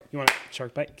You want a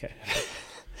shark bite? Okay.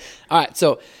 All right.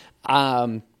 So,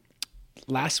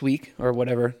 last week or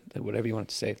whatever you want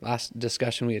to say, last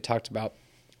discussion, we had talked about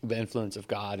the influence of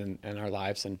God in our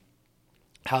lives and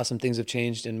how some things have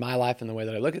changed in my life and the way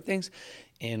that I look at things.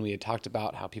 And we had talked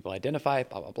about how people identify,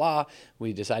 blah, blah, blah.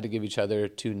 We decided to give each other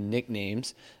 2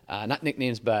 nicknames, not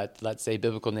nicknames, but let's say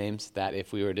biblical names, that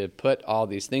if we were to put all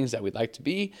these things that we'd like to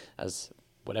be as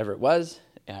whatever it was,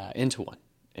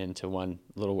 into one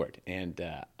little word. And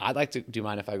I'd like to, do you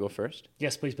mind if I go first?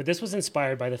 Yes, please. But this was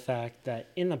inspired by the fact that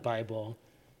in the Bible,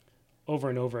 over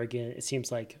and over again, it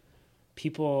seems like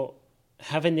people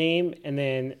have a name and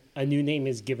then a new name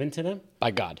is given to them.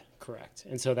 By God. Correct.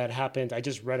 And so that happened. I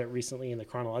just read it recently in the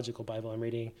chronological Bible I'm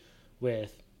reading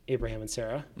with Abraham and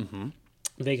Sarah. Mm-hmm.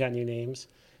 They got new names.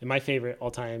 And my favorite all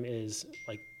time is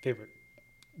favorite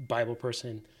Bible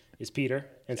person is Peter.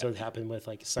 And so it happened with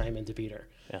Simon to Peter.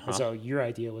 Uh-huh. And so your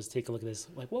idea was take a look at this.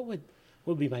 What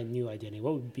would be my new identity?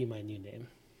 What would be my new name?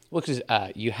 Well, because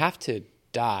you have to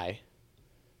die.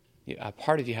 A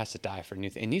part of you has to die for a new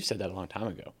thing. And you said that a long time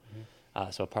ago. Mm-hmm.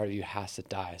 So a part of you has to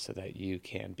die so that you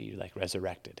can be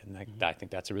resurrected. And I think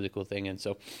that's a really cool thing. And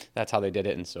so that's how they did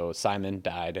it. And so Simon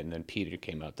died and then Peter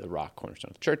came out, the rock, cornerstone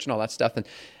of the church and all that stuff. And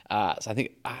so I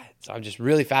think, I'm just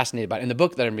really fascinated by it. And the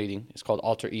book that I'm reading is called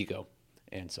Alter Ego.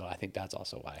 And so I think that's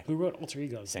also why. Who wrote Alter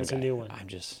Ego? That's a new one. I'm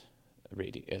just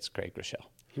reading. It's Craig Groeschel.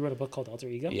 He wrote a book called Alter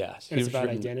Ego? Yes. And it's about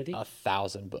identity?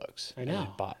 1,000 books. I know.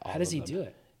 How does he do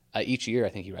it? Each year, I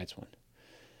think he writes one.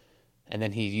 And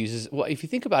then he uses, if you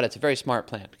think about it, it's a very smart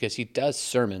plan because he does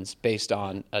sermons based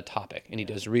on a topic and he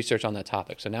does research on that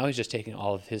topic. So now he's just taking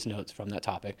all of his notes from that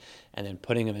topic and then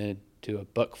putting them into a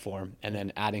book form and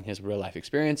then adding his real life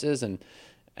experiences and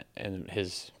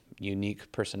his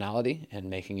unique personality and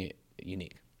making it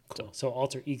unique. Cool. So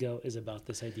Alter Ego is about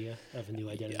this idea of a new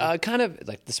identity. Kind of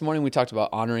like this morning we talked about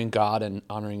honoring God and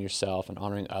honoring yourself and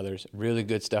honoring others. Really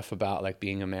good stuff about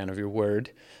being a man of your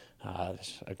word. I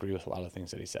agree with a lot of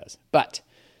things that he says. But,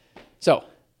 so,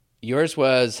 yours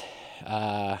was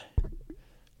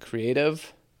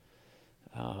creative.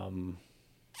 What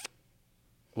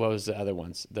was the other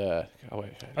ones?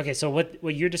 Okay, so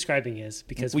what you're describing is,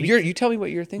 because you tell me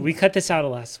what you're thinking. We cut this out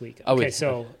of last week. Oh, okay, wait.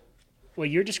 So what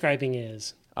you're describing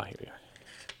is, here we are.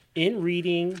 In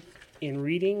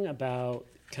reading about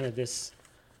kind of this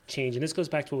change, and this goes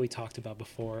back to what we talked about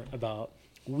before, about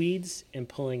weeds and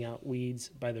pulling out weeds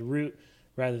by the root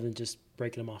rather than just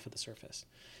breaking them off at the surface.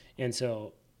 And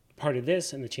so part of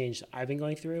this and the change that I've been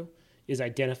going through is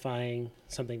identifying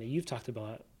something that you've talked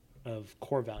about of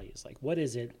core values. What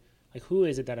is it, who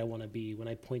is it that I want to be when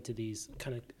I point to these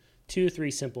kind of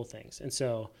 2-3 simple things? And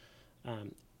so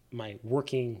my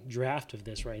working draft of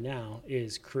this right now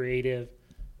is creative,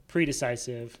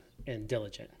 predecisive, and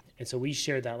diligent. And so we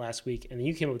shared that last week, and then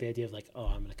you came up with the idea of I'm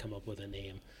going to come up with a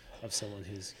name of someone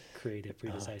who's creative,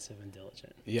 predecisive, and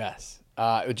diligent. Yes.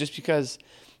 Just because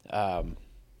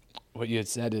what you had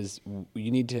said is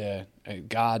you need to,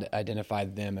 God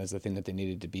identified them as the thing that they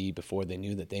needed to be before they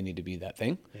knew that they need to be that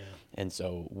thing. Yeah. And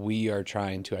so we are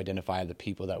trying to identify the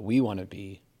people that we want to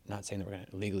be, not saying that we're going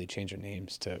to legally change our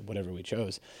names to whatever we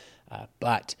chose,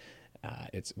 but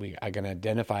we are going to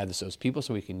identify those people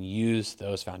so we can use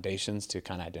those foundations to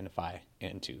kind of identify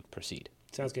and to proceed.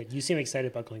 Sounds good. You seem excited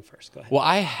about going first. Go ahead. Well,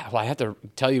 I have to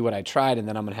tell you what I tried, and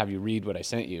then I'm going to have you read what I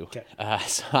sent you. Okay.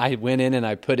 So I went in and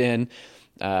I put in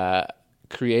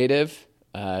creative,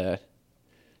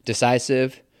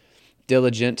 decisive,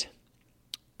 diligent,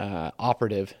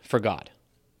 operative for God.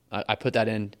 I put that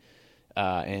in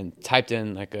and typed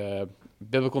in a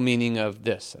biblical meaning of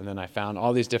this, and then I found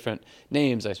all these different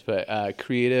names. I put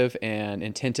creative and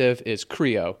intentive is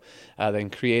creo, then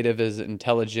creative is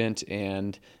intelligent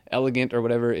and elegant or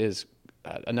whatever is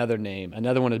another name.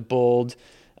 Another one is bold,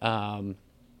 and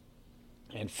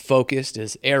focused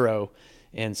is arrow.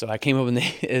 And so I came up with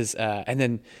and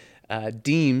then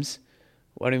Deems.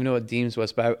 Well, I don't even know what Deems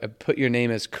was, but I put your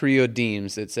name as Creo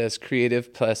Deems. It says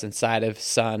creative plus incitive,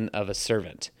 son of a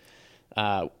servant,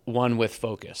 one with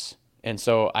focus. And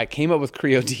so I came up with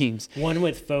Creo Deems. One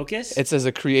with focus? It says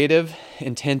a creative,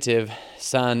 intentive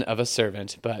son of a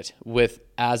servant, but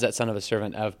as that son of a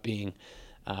servant of being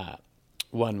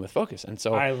one with focus. And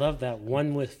so I love that,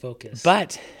 one with focus.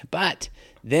 But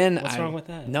then what's wrong with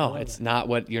that? No, it's not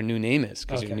what your new name is,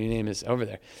 because your new name is over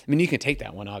there. I mean, you can take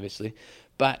that one, obviously.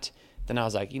 But then I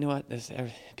was like, you know what?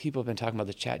 People have been talking about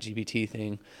the ChatGPT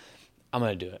thing. I'm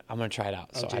going to do it. I'm going to try it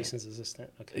out. So Jason's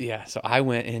assistant. Okay. Yeah. So I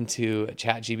went into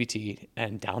ChatGPT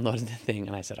and downloaded the thing,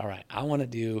 and I said, all right, I want to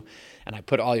do, and I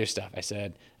put all your stuff. I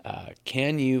said,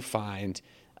 can you find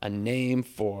a name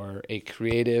for a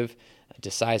creative,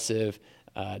 decisive,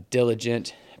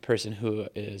 diligent, person who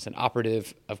is an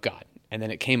operative of God. And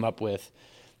then it came up with,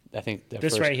 I think,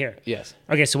 This right here. Yes.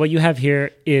 Okay, so what you have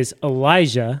here is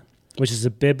Elijah, which is a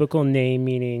biblical name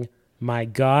meaning my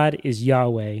God is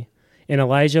Yahweh. And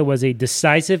Elijah was a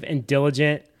decisive and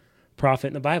diligent prophet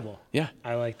in the Bible. Yeah.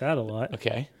 I like that a lot.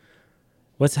 Okay.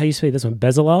 What's how you say this one?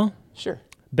 Bezalel? Sure.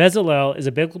 Bezalel is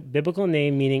a biblical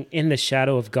name meaning in the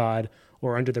shadow of God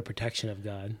or under the protection of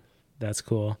God. That's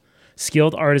cool.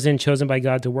 Skilled artisan chosen by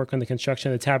God to work on the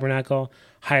construction of the tabernacle,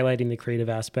 highlighting the creative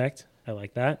aspect. I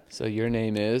like that. So your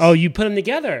name is? Oh, you put them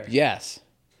together. Yes.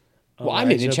 Well, I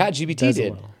mean, ChatGPT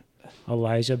did.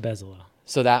 Elijah Bezalel.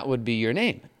 So that would be your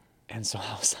name. And so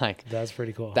I was like, That's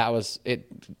pretty cool.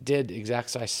 It did exactly.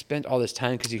 So I spent all this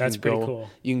time because That's pretty cool.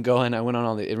 You can go and I went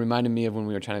on it reminded me of when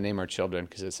we were trying to name our children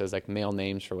because it says like male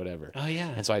names for whatever. Oh, yeah.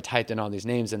 And so I typed in all these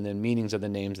names and then meanings of the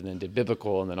names and then did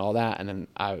biblical and then all that. And then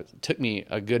it took me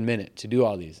a good minute to do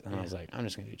all these. And I was like, I'm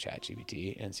just going to do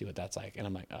ChatGPT and see what that's like. And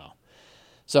I'm like, oh.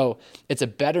 So it's a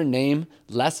better name,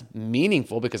 less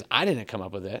meaningful because I didn't come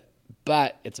up with it,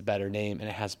 but it's a better name and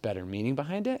it has better meaning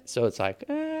behind it. So it's like,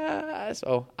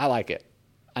 so I like it.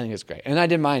 I think it's great. And I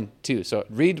did mine too. So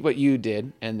read what you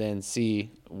did and then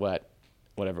see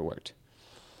whatever worked.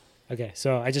 Okay,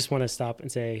 so I just want to stop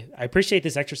and say I appreciate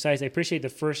this exercise. I appreciate the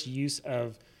first use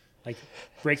of like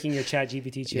breaking your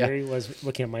ChatGPT cherry was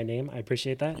looking at my name. I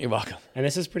appreciate that. You're welcome. And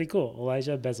this is pretty cool.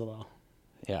 Elijah Bezalel.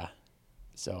 Yeah.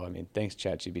 So, I mean, thanks,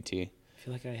 ChatGPT. I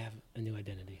feel like I have a new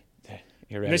identity.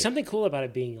 You're ready. There's something cool about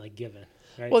it being like given,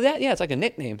 right? Well, it's like a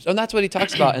nickname. So, and that's what he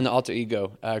talks about in the Alter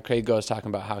Ego. Craig goes talking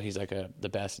about how he's like the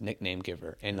best nickname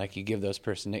giver. And like you give those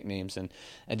person nicknames and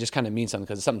it just kind of means something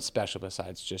because it's something special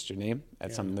besides just your name.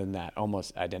 It's something that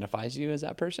almost identifies you as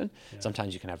that person. Yeah.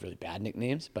 Sometimes you can have really bad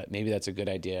nicknames, but maybe that's a good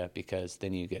idea because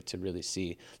then you get to really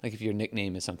see, like if your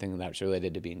nickname is something that's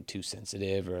related to being too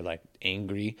sensitive or like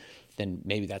angry, then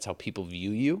maybe that's how people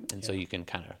view you. And so you can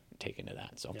kind of take into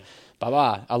that. So,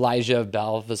 Baba, Elijah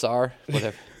Balthazar,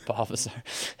 whatever, Balthazar.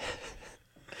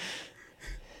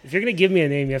 If you're going to give me a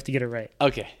name, you have to get it right.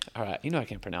 Okay. All right. You know I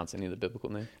can't pronounce any of the biblical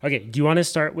names. Okay. Do you want to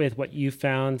start with what you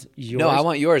found yours? No, I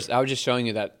want yours. I was just showing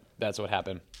you that that's what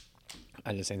happened.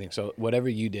 I didn't say anything. So whatever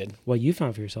you did. What you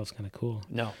found for yourself is kind of cool.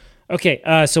 No.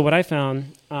 Okay. So what I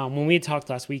found, when we had talked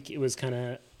last week, it was kind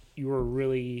of, you were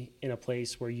really in a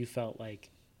place where you felt like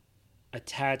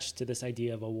attached to this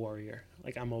idea of a warrior.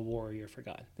 Like I'm a warrior for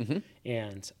God. Mm-hmm.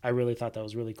 And I really thought that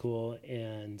was really cool.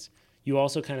 And you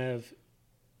also kind of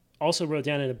also wrote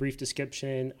down in a brief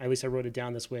description, at least I wrote it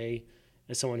down this way,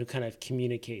 as someone who kind of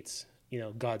communicates,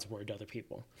 God's word to other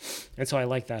people. And so I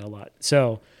like that a lot.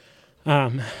 So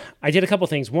I did a couple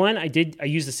things. One, I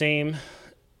used the same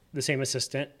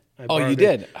assistant. You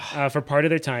did? For part of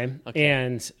their time. Okay.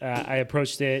 And I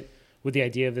approached it with the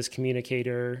idea of this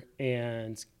communicator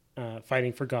and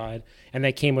fighting for God. And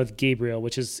that came with Gabriel,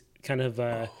 which is kind of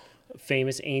a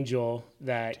famous angel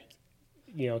that,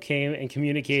 came and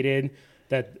communicated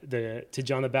to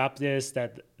John the Baptist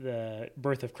that the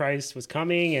birth of Christ was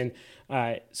coming.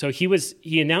 And so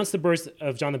he announced the birth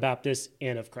of John the Baptist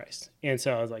and of Christ. And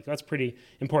so I was like, that's a pretty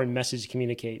important message to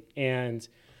communicate. And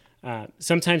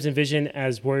sometimes envisioned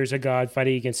as warriors of God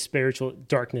fighting against spiritual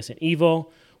darkness and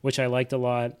evil, which I liked a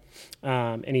lot.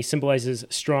 And he symbolizes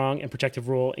a strong and protective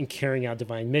role in carrying out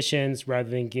divine missions rather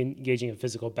than engaging in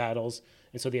physical battles.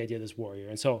 And so the idea of this warrior.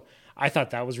 And so I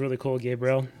thought that was really cool,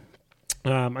 Gabriel.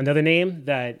 Another name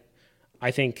that I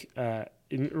think it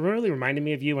really reminded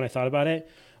me of you when I thought about it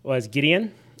was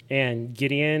Gideon. And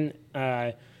Gideon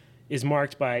is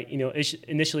marked by,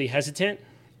 initially hesitant,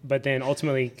 but then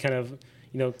ultimately kind of,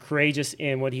 courageous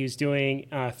in what he was doing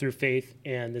through faith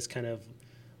and this kind of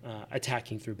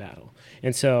attacking through battle.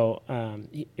 And so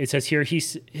it says here,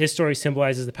 his story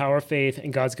symbolizes the power of faith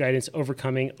and God's guidance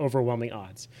overcoming overwhelming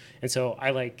odds. And so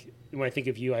when I think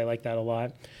of you, I like that a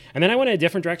lot. And then I went in a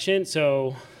different direction.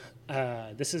 So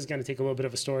this is going to take a little bit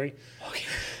of a story.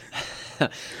 Okay.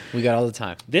 We got all the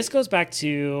time. This goes back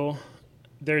to,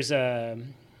 there's a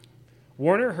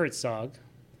Werner Herzog,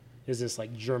 is this like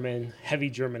heavy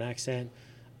German accent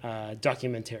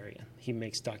documentarian. He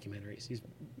makes documentaries. He's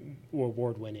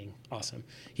award-winning, awesome.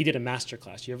 He did a master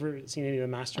class. You ever seen any of the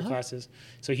master classes?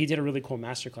 So he did a really cool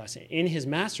master class. In his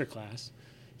master class,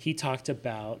 he talked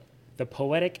about the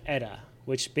Poetic Edda,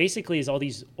 which basically is all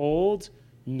these old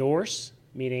Norse,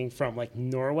 meaning from like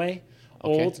Norway,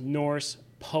 old Norse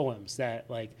poems that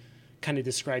like kind of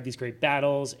describe these great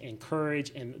battles and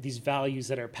courage and these values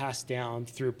that are passed down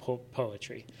through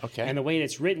poetry. Okay. And the way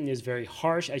it's written is very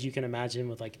harsh, as you can imagine,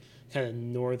 with like kind of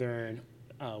northern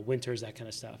winters, that kind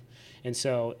of stuff. And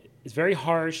so it's very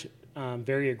harsh,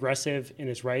 very aggressive in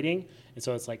its writing. And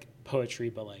so it's like poetry,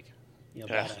 but like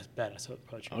badass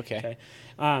poetry. Okay.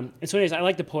 And so anyways, I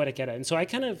like the poetic edda. And so I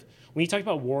kind of, when you talked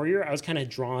about warrior, I was kind of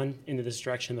drawn into this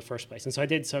direction in the first place. And so I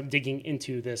did some digging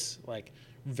into this like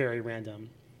very random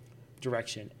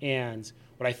direction. And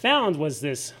what I found was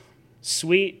this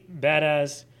sweet,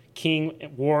 badass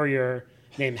king warrior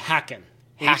named Hakken.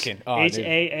 Hakken.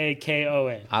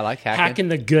 Haakon. I like Hakken. Hakken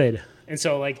the Good. And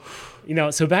so like,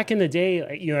 so back in the day,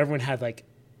 everyone had like,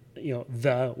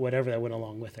 the whatever that went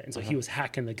along with it. And so he was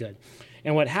Hakken the Good.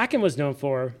 And what Hakken was known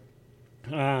for,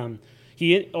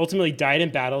 he ultimately died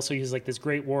in battle. So he was like this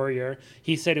great warrior.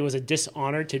 He said it was a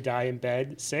dishonor to die in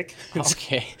bed sick.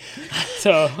 Okay.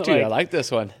 So Dude, I like this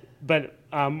one. But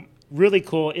really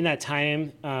cool in that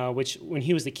time, which when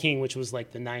he was the king, which was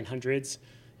like the 900s,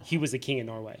 he was the king in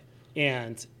Norway.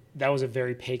 And that was a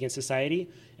very pagan society.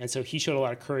 And so he showed a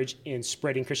lot of courage in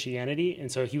spreading Christianity.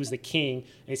 And so he was the king,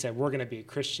 and he said, we're going to be a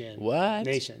Christian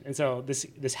nation. And so this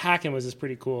Hakken was this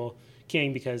pretty cool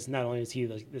king because not only is he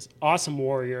this awesome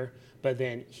warrior, but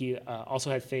then he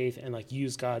also had faith and like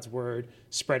used God's word,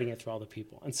 spreading it through all the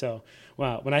people. And so,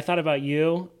 wow, when I thought about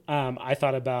you, I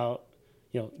thought about,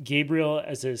 Gabriel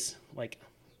as this like,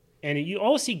 and you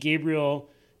always see Gabriel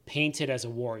painted as a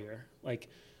warrior. Like,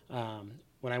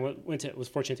 when I was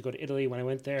fortunate to go to Italy. When I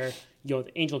went there, the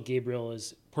angel Gabriel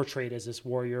is portrayed as this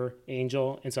warrior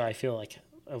angel, and so I feel like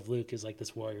of Luke is like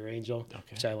this warrior angel,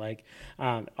 which I like.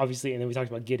 Obviously, and then we talked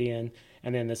about Gideon,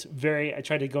 and then I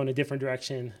tried to go in a different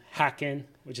direction. Hakken,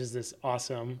 which is this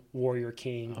awesome warrior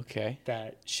king,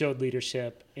 that showed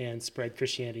leadership and spread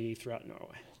Christianity throughout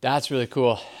Norway. That's really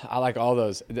cool. I like all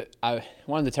those. I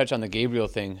wanted to touch on the Gabriel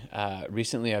thing.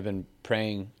 Recently, I've been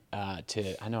praying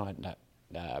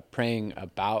praying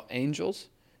about angels,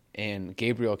 and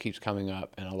Gabriel keeps coming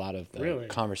up in a lot of the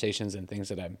conversations and things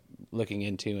that I'm looking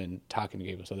into and talking to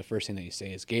Gabriel. So the first thing that you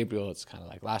say is Gabriel. It's kind of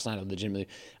like last night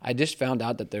I just found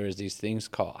out that there is these things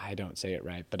called, I don't say it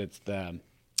right, but it's the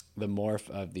morph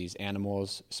of these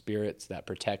animals, spirits that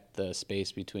protect the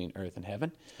space between earth and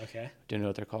heaven. Okay. Do you know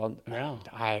what they're called? No.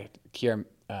 Kier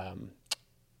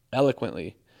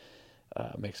eloquently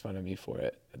makes fun of me for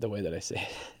it, the way that I say it.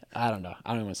 I don't know.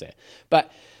 I don't even want to say it.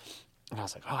 But I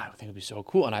was like, I think it'd be so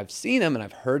cool. And I've seen them and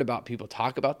I've heard about people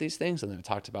talk about these things. And then I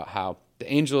talked about how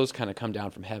the angels kind of come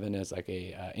down from heaven as like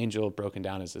a angel broken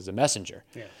down as a messenger.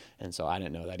 Yeah. And so I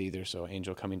didn't know that either. So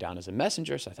angel coming down as a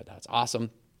messenger. So I thought that's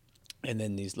awesome. And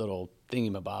then these little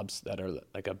thingamabobs that are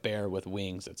like a bear with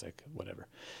wings. It's like whatever.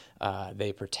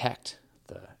 They protect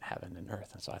the heaven and earth.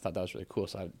 And so I thought that was really cool.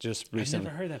 So I just recently...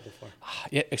 I've never heard that before.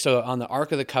 Yeah. So on the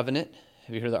Ark of the Covenant,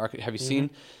 have you heard of the Ark? Have you seen...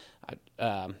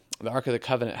 the Ark of the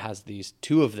Covenant has these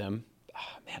two of them.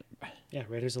 Oh, man. Yeah,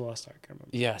 Raiders of the Lost Ark. I remember.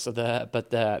 Yeah, so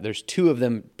there's two of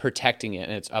them protecting it,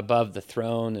 and it's above the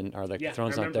throne, the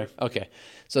throne's not there. Okay,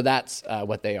 so that's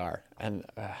what they are, and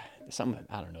I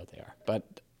don't know what they are,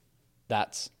 but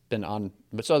that's been on.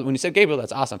 But so when you said Gabriel,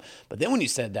 that's awesome. But then when you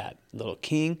said that little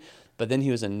king, but then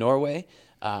he was in Norway.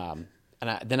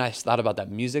 And I thought about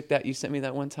that music that you sent me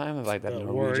that one time of like that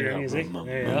Norwegian music.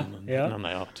 Yeah. And I'm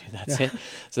like, oh, dude, that's it.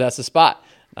 So that's the spot.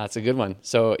 That's a good one.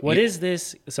 So what is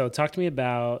this? So talk to me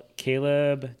about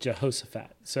Caleb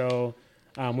Jehoshaphat. So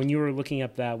when you were looking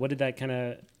up that, did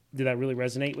that really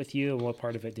resonate with you? And what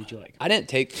part of it did you like? I didn't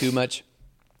take too much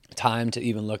time to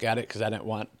even look at it because I didn't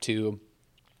want to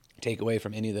take away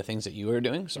from any of the things that you were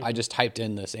doing. So I just typed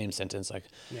in the same sentence, like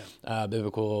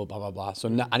biblical, blah, blah, blah. So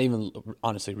I didn't even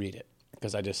honestly read it.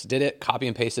 Because I just did it, copy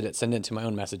and pasted it, send it to my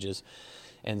own messages.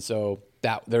 And so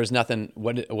there's nothing,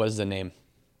 what is the name?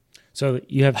 So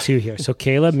you have two here. So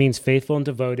Caleb means faithful and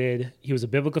devoted. He was a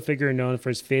biblical figure known for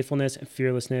his faithfulness and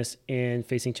fearlessness in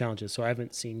facing challenges. So I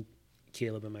haven't seen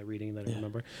Caleb in my reading that I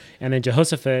remember. And then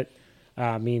Jehoshaphat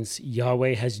means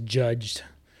Yahweh has judged.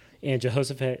 And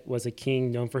Jehoshaphat was a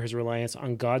king known for his reliance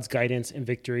on God's guidance and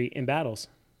victory in battles.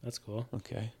 That's cool.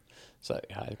 Okay. So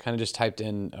I kind of just typed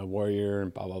in a warrior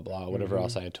and blah, blah, blah, whatever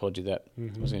else I had told you that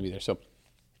was going to be there. So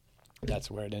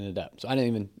that's where it ended up. So I didn't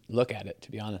even look at it,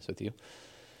 to be honest with you.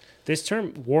 This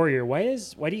term warrior, why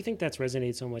do you think that's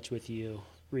resonated so much with you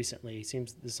recently?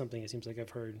 This is something it seems like I've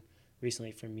heard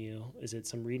recently from you. Is it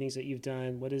some readings that you've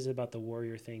done? What is it about the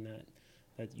warrior thing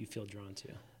that you feel drawn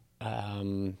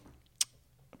to?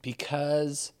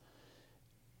 Because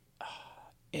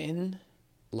in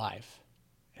life,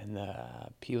 and the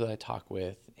people that I talk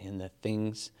with, and the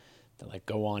things that like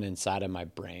go on inside of my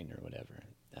brain or whatever,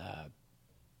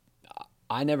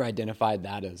 I never identified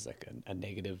that as like a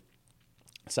negative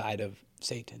side of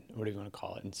Satan, or whatever you want to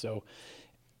call it. And so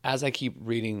as I keep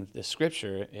reading the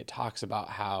scripture, it talks about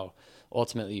how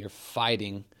ultimately you're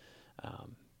fighting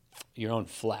your own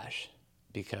flesh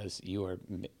because you are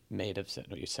made of sin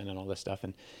and all this stuff.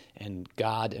 And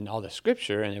God and all the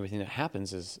scripture and everything that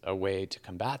happens is a way to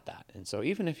combat that. And so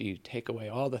even if you take away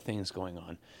all the things going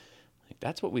on, like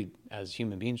that's what we as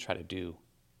human beings try to do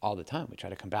all the time. We try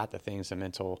to combat the things, the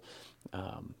mental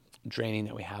draining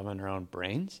that we have on our own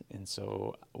brains. And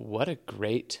so what a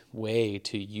great way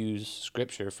to use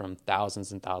scripture from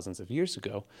thousands and thousands of years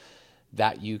ago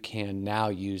that you can now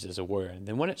use as a word. And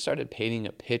then when it started painting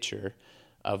a picture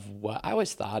of what I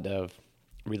always thought of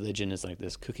religion as like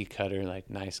this cookie cutter, like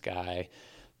nice guy,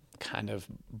 kind of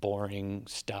boring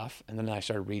stuff. And then I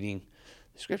started reading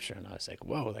the scripture and I was like,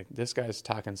 whoa, like this guy's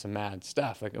talking some mad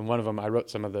stuff. Like in one of them, I wrote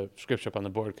some of the scripture up on the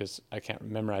board because I can't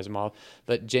memorize them all.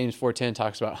 But James 4:10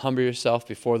 talks about humble yourself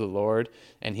before the Lord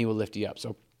and he will lift you up.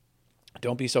 So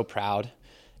don't be so proud.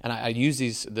 And I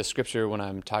use the scripture when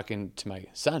I'm talking to my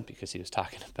son because he was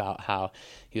talking about how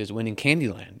he was winning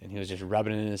Candyland and he was just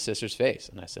rubbing it in his sister's face.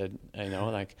 And I said,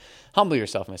 like, humble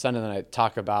yourself, my son. And then I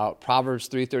talk about Proverbs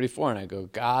 3:34 and I go,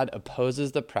 God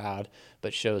opposes the proud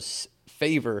but shows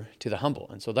favor to the humble.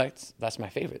 And so that's my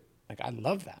favorite. Like, I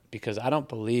love that because I don't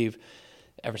believe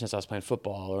ever since I was playing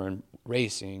football or in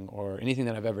racing or anything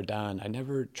that I've ever done, I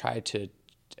never tried to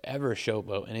ever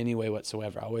showboat in any way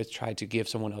whatsoever. I always tried to give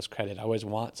someone else credit. I always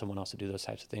want someone else to do those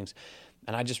types of things.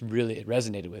 And I just really, it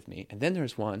resonated with me. And then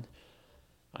there's one,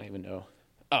 I don't even know.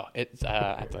 Oh, it's,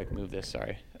 I have to like move this,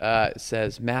 sorry. It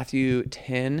says Matthew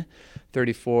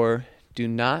 10:34, do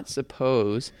not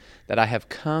suppose that I have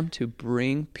come to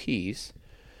bring peace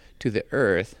to the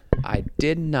earth. I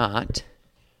did not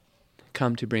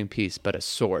come to bring peace, but a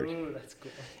sword. Ooh, that's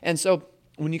cool. And so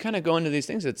when you kind of go into these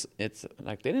things, it's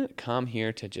like they didn't come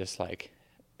here to just like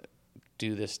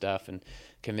do this stuff and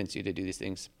convince you to do these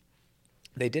things.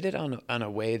 They did it on a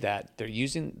way that they're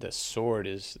using the sword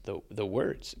as the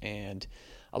words. And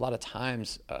a lot of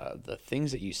times the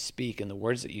things that you speak and the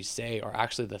words that you say are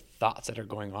actually the thoughts that are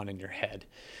going on in your head.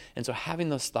 And so having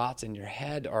those thoughts in your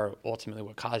head are ultimately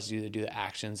what causes you to do the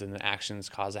actions, and the actions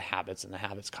cause the habits, and the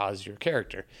habits cause your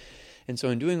character. And so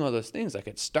in doing all those things, like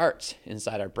it starts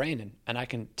inside our brain. And I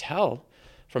can tell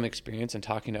from experience and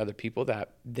talking to other people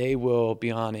that they will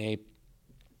be on a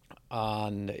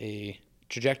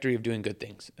trajectory of doing good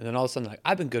things. And then all of a sudden, like,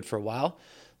 I've been good for a while.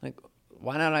 Like,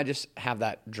 why don't I just have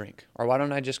that drink? Or why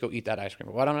don't I just go eat that ice cream?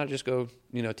 Or why don't I just go,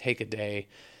 take a day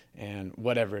and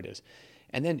whatever it is.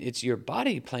 And then it's your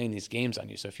body playing these games on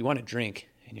you. So if you want to drink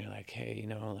and you're like, hey,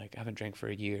 I haven't drank for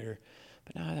a year,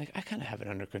 but now I kind of have it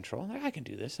under control. Like, I can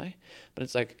do this. But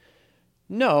it's like,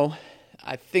 no,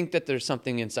 I think that there's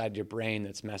something inside your brain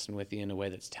that's messing with you in a way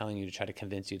that's telling you to try to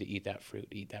convince you to eat that fruit,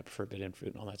 eat that forbidden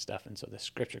fruit and all that stuff. And so the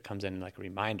scripture comes in like a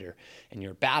reminder, and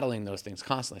you're battling those things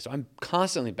constantly. So I'm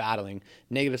constantly battling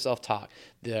negative self-talk,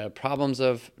 the problems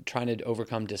of trying to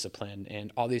overcome discipline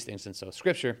and all these things. And so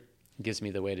scripture gives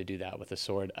me the way to do that with a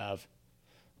sword of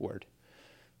word.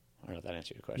 I don't know if that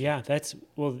answered your question. Yeah,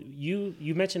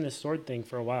 you mentioned the sword thing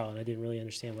for a while, and I didn't really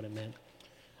understand what it meant.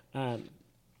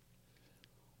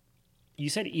 You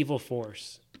said evil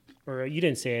force, or you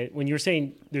didn't say it, when you were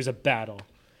saying there's a battle.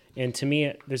 And to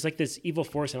me, there's like this evil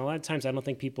force, and a lot of times I don't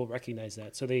think people recognize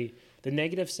that. So the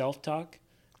negative self-talk,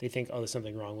 they think, oh, there's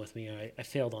something wrong with me, or I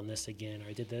failed on this again, or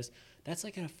I did this. That's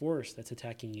like a force that's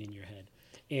attacking you in your head.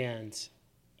 And,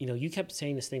 you kept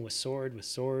saying this thing with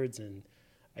swords, and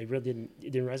I really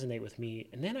it didn't resonate with me.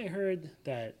 And then I heard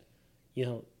that,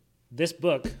 this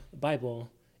book, the Bible,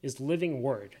 is living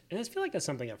word. And I feel like that's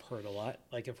something I've heard a lot.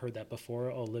 Like I've heard that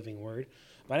before, living word.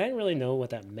 But I didn't really know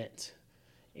what that meant.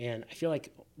 And I feel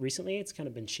like recently it's kind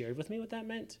of been shared with me what that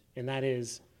meant. And that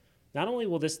is, not only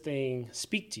will this thing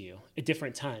speak to you at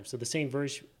different times. So the same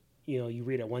verse, you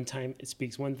read at one time, it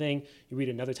speaks one thing. You read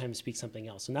another time, it speaks something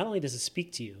else. So not only does it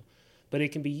speak to you, but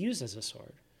it can be used as a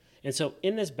sword. And so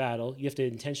in this battle, you have to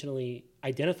intentionally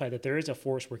identify that there is a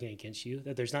force working against you,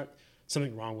 that there's not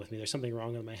something wrong with me, there's something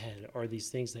wrong in my head, or these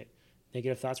things that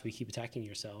negative thoughts where you keep attacking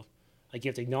yourself. Like you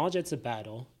have to acknowledge it's a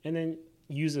battle and then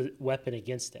use a weapon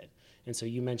against it. And so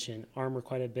you mentioned armor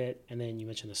quite a bit, and then you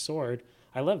mentioned the sword.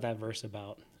 I love that verse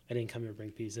about, I didn't come here to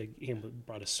bring peace, he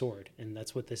brought a sword. And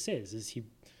that's what this is he,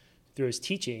 through his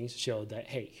teachings, showed that,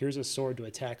 hey, here's a sword to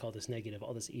attack all this negative,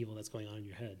 all this evil that's going on in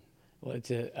your head. Well,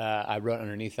 I wrote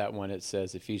underneath that one, it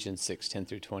says Ephesians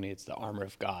 6:10-20. It's the armor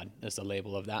of God. That's the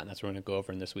label of that, and that's what we're going to go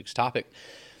over in this week's topic.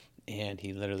 And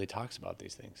he literally talks about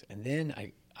these things. And then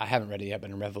I haven't read it yet, but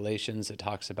in Revelations, it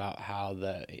talks about how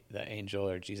the angel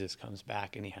or Jesus comes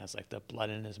back, and he has like the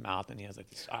blood in his mouth, and he has like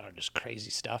this, just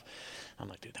crazy stuff. I'm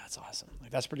like, dude, that's awesome.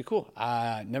 Like, that's pretty cool.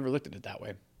 I never looked at it that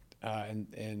way.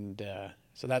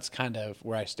 So that's kind of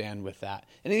where I stand with that.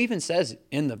 And it even says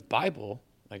in the Bible,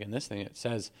 like in this thing, it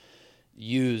says,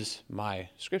 use my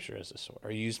scripture as a sword,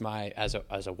 or use my as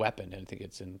a weapon. And I think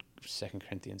it's in 2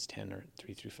 Corinthians 10 or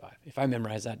 3-5. If I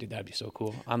memorize that, dude, that'd be so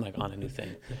cool. I'm like on a new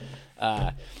thing.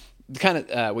 Kind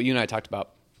of what you and I talked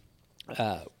about.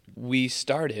 We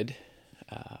started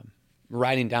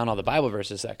writing down all the Bible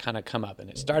verses that kind of come up, and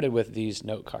it started with these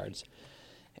note cards.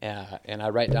 And I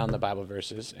write down the Bible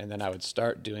verses, and then I would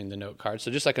start doing the note cards. So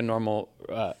just like a normal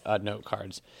note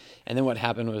cards. And then what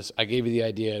happened was I gave you the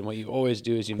idea, and what you always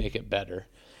do is you make it better.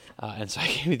 And so I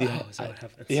gave you the is that what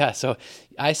happens? Yeah, so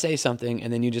I say something,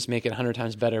 and then you just make it 100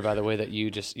 times better by the way that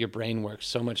your brain works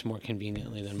so much more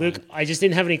conveniently than Luke, mine. I just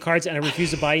didn't have any cards, and I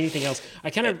refused to buy anything else.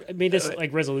 I kind of made this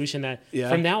like resolution that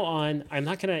from now on, I'm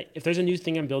not gonna. If there's a new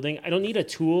thing I'm building, I don't need a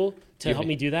tool to help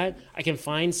me do that. I can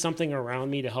find something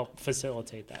around me to help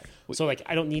facilitate that. So like,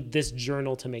 I don't need this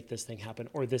journal to make this thing happen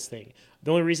or this thing. The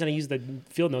only reason I use the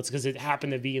field notes because it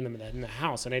happened to be in the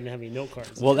house, and I didn't have any note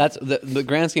cards. Well, that's the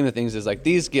grand scheme of things is like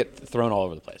these get thrown all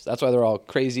over the place. That's why they're all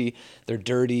crazy. They're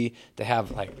dirty. They have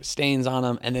like stains on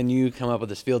them, and then you come up with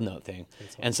this field note thing.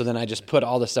 And so then I just put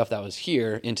all the stuff that was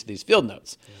here into these field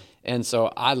notes. Yeah. And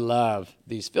so I love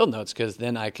these field notes because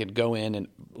then I could go in, and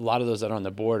a lot of those that are on the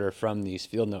board are from these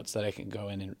field notes that I can go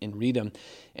in and read them.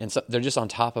 And so they're just on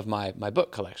top of my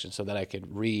book collection so that I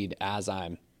could read as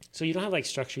I'm. So you don't have like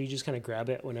structure. You just kind of grab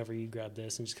it whenever you grab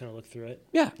this and just kind of look through it.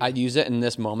 Yeah, I'd use it in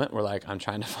this moment where like I'm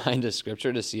trying to find a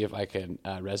scripture to see if I can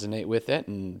resonate with it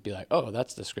and be like, oh,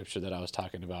 that's the scripture that I was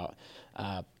talking about.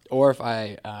 Or if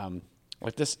I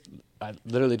like this, I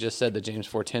literally just said the James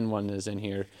 4:10 one is in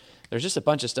here. There's just a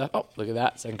bunch of stuff. Oh, look at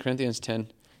that. 2 Corinthians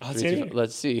 10.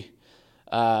 Let's see.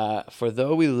 For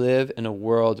though we live in a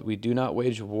world, we do not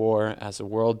wage war as the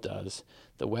world does.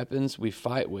 The weapons we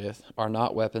fight with are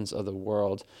not weapons of the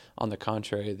world. On the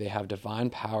contrary, they have divine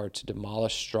power to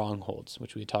demolish strongholds,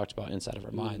 which we talked about inside of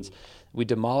our minds. We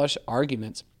demolish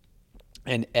arguments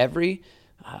and every,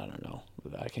 I don't know,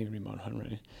 I can't even read my own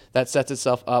handwriting, that sets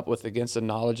itself up against the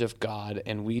knowledge of God,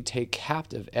 and we take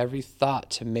captive every thought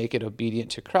to make it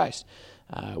obedient to Christ.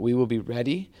 We will be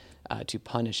ready to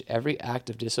punish every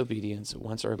act of disobedience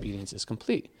once our obedience is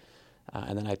complete.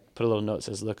 And then I put a little note that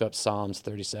says, look up Psalms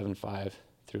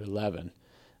 37:5-11.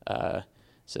 It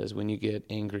says, when you get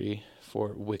angry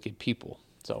for wicked people.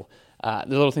 So the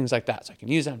little things like that. So I can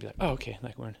use that and be like, oh, okay,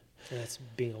 like we're in. And that's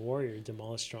being a warrior,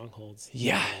 demolish strongholds.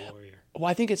 Yeah. Well,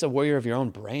 I think it's a warrior of your own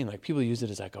brain. Like people use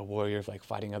it as like a warrior of like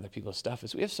fighting other people's stuff.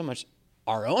 Is we have so much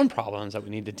our own problems that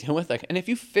we need to deal with. Like, and if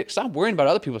you stop worrying about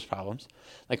other people's problems,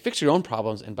 like fix your own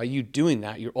problems. And by you doing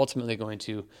that, you're ultimately going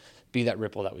to be that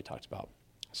ripple that we talked about.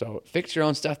 So fix your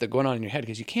own stuff that's going on in your head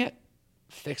because you can't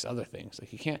fix other things.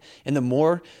 Like you can't. And the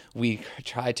more we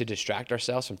try to distract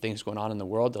ourselves from things going on in the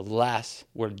world, the less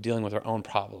we're dealing with our own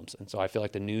problems. And so I feel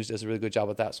like the news does a really good job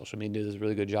with that. Social media does a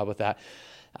really good job with that.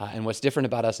 And what's different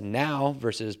about us now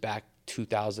versus back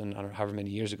 2,000, I don't know, however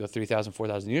many years ago, 3,000,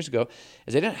 4,000 years ago,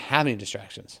 is they didn't have any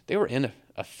distractions. They were in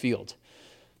a field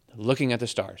looking at the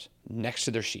stars next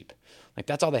to their sheep. Like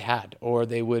that's all they had. Or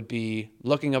they would be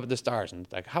looking up at the stars and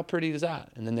like, how pretty is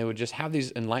that? And then they would just have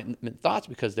these enlightenment thoughts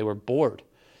because they were bored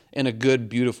in a good,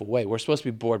 beautiful way. We're supposed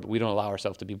to be bored, but we don't allow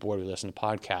ourselves to be bored. We listen to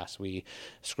podcasts. We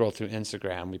scroll through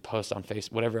Instagram. We post on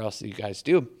Facebook, whatever else that you guys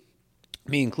do,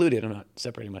 me included. I'm not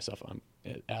separating myself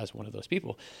as one of those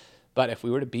people. But if we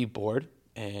were to be bored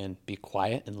and be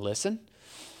quiet and listen,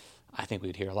 I think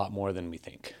we'd hear a lot more than we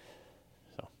think.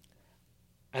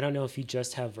 I don't know if you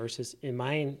just have verses. In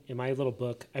my little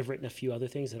book, I've written a few other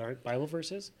things that aren't Bible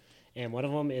verses. And one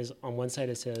of them is on one side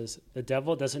it says, the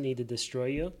devil doesn't need to destroy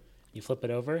you. You flip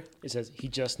it over, it says, he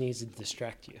just needs to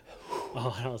distract you.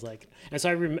 Oh, and I was like, and so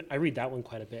I read that one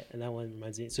quite a bit, and that one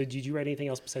reminds me. So did you write anything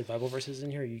else besides Bible verses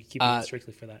in here, or you keep it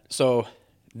strictly for that? So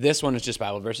this one is just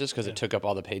Bible verses because it took up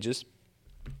all the pages.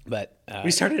 But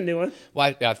we started a new one?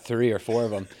 Well, I have 3 or 4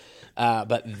 of them.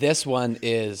 But this one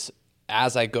is,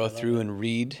 as I go through and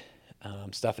read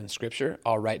stuff in Scripture,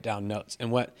 I'll write down notes. And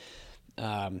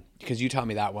because you taught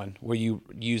me that one, where you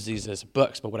use these as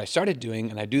books. But what I started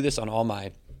doing, and I do this on all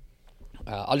my,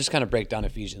 I'll just kind of break down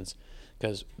Ephesians,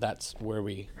 because that's where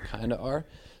we kind of are.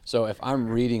 So if I'm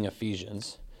reading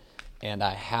Ephesians, and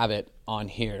I have it on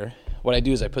here, what I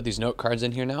do is I put these note cards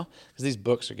in here now, because these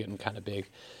books are getting kind of big.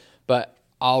 But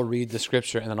I'll read the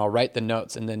scripture and then I'll write the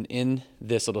notes. And then in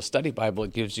this little study Bible,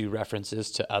 it gives you references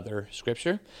to other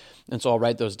scripture. And so I'll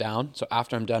write those down. So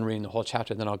after I'm done reading the whole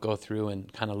chapter, then I'll go through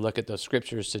and kind of look at those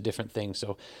scriptures to different things.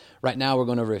 So right now we're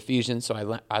going over Ephesians.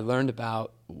 So I learned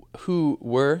about who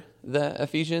were the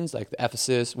Ephesians, like the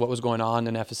Ephesus, what was going on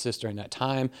in Ephesus during that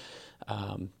time.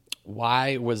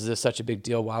 why was this such a big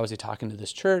deal? Why was he talking to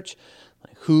this church?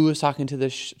 Like, who was talking to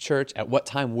this church? At what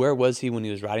time? Where was he when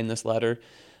he was writing this letter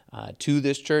to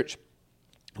this church?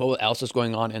 What else was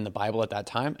going on in the Bible at that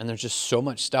time? And there's just so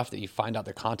much stuff that you find out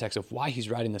the context of why he's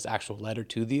writing this actual letter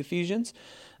to the Ephesians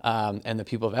and the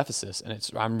people of Ephesus. And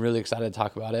I'm really excited to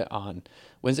talk about it on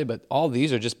Wednesday. But all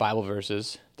these are just Bible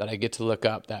verses that I get to look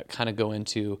up that kind of go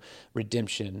into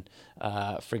redemption,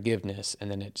 forgiveness, and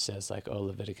then it says like, oh,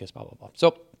 Leviticus, blah, blah, blah.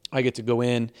 So I get to go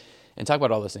in and talk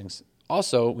about all those things.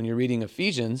 Also, when you're reading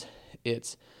Ephesians,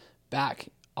 it's back,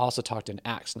 also talked in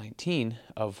Acts 19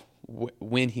 of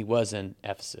when he was in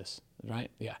Ephesus, right?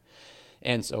 Yeah.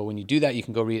 And so when you do that, you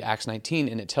can go read Acts 19,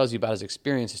 and it tells you about his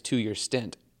experience, his 2-year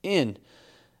stint in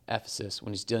Ephesus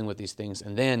when he's dealing with these things.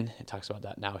 And then it talks about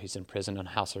that now he's in prison on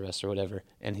house arrest or whatever,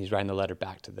 and he's writing the letter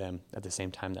back to them at the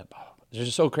same time. It's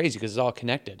just so crazy because it's all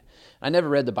connected. I never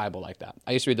read the Bible like that.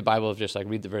 I used to read the Bible of just like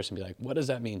read the verse and be like, what does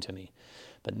that mean to me?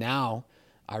 But now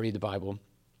I read the Bible,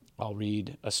 I'll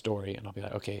read a story, and I'll be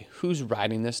like, okay, who's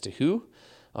writing this to who?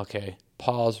 Okay,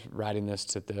 Paul's writing this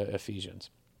to the Ephesians.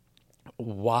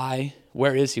 Why?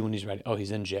 Where is he when he's writing? Oh,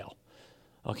 he's in jail.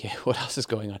 Okay, what else is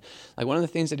going on? Like one of the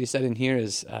things that he said in here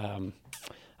is,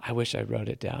 I wish I wrote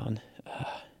it down.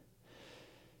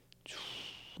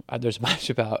 There's much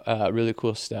about really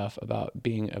cool stuff about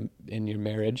being in your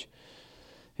marriage.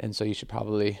 And so you should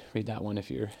probably read that one if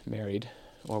you're married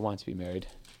or want to be married.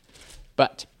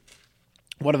 But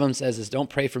one of them says is, don't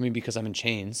pray for me because I'm in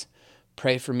chains.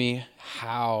 Pray for me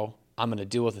how I'm going to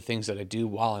deal with the things that I do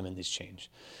while I'm in these chains.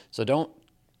 So don't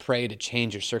pray to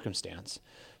change your circumstance.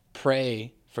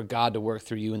 Pray for God to work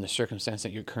through you in the circumstance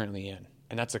that you're currently in.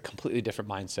 And that's a completely different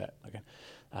mindset. Okay?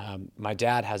 My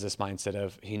dad has this mindset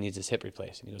of he needs his hip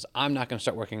replaced. And he goes, I'm not going to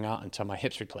start working out until my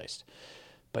hip's replaced.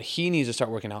 But he needs to start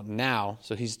working out now.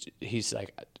 So he's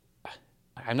like,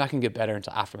 I'm not going to get better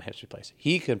until after my hip's replaced.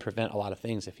 He could prevent a lot of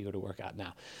things if he were to work out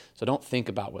now. So don't think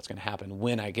about what's going to happen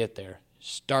when I get there.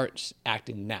 Start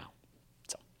acting now.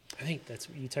 So I think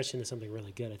you touched into something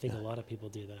really good. I think a lot of people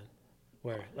do that,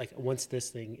 where like once this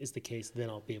thing is the case, then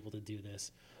I'll be able to do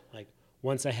this. Like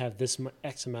once I have this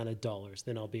X amount of dollars,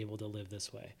 then I'll be able to live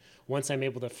this way. Once I'm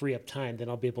able to free up time, then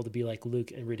I'll be able to be like Luke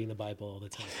and reading the Bible all the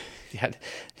time. Yeah.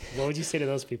 What would you say to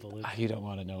those people, Luke? You don't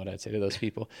want to know what I'd say to those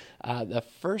people. The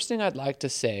first thing I'd like to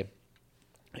say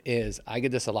is I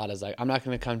get this a lot is like, I'm not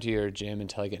going to come to your gym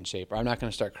until I get in shape, or I'm not going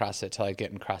to start CrossFit until I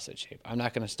get in CrossFit shape. I'm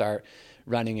not going to start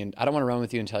running, and I don't want to run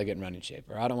with you until I get in running shape,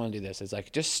 or I don't want to do this. It's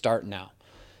like, just start now.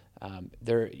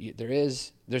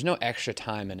 There's no extra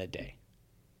time in a day.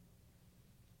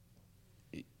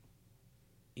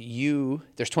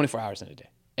 There's 24 hours in a day,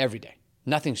 every day.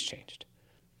 Nothing's changed.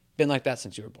 Been like that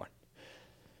since you were born.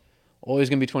 Always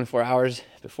going to be 24 hours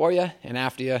before you and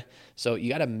after you. So you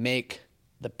got to make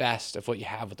the best of what you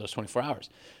have with those 24 hours.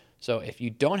 So if you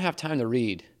don't have time to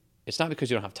read, it's not because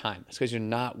you don't have time. It's because you're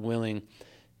not willing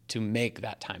to make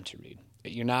that time to read.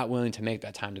 You're not willing to make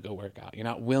that time to go work out. You're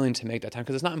not willing to make that time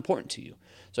because it's not important to you.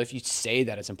 So if you say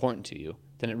that it's important to you,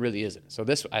 then it really isn't. So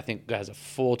this, I think, has a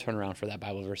full turnaround for that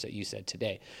Bible verse that you said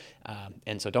today.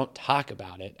 And so don't talk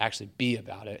about it, actually be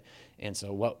about it. And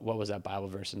so what was that Bible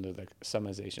verse into the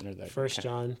summarization? Or the 1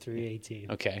 John 3:18.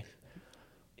 Okay.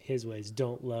 His ways,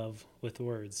 don't love with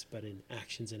words, but in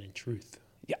actions and in truth.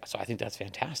 Yeah, so I think that's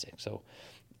fantastic. So,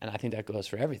 and I think that goes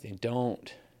for everything.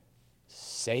 Don't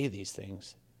say these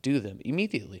things. Do them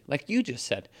immediately. Like you just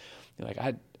said, you're like,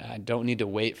 I don't need to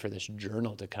wait for this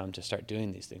journal to come to start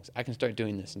doing these things. I can start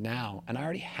doing this now. And I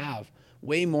already have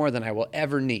way more than I will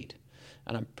ever need.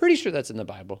 And I'm pretty sure that's in the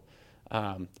Bible.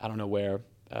 I don't know where,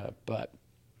 but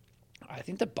I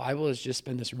think the Bible has just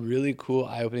been this really cool,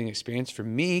 eye-opening experience for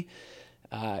me.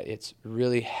 It's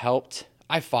really helped.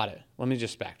 I fought it. Let me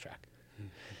just backtrack.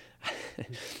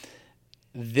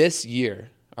 This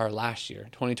year, or last year,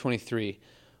 2023,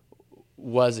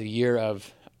 was a year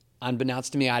of,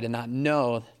 unbeknownst to me, I did not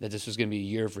know that this was going to be a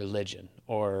year of religion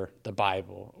or the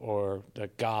Bible or the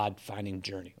God-finding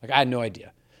journey. Like, I had no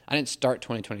idea. I didn't start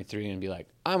 2023 and be like,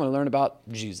 I'm going to learn about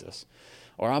Jesus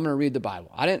or I'm going to read the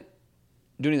Bible. I didn't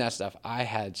do any of that stuff. I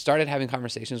had started having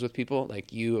conversations with people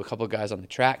like you, a couple of guys on the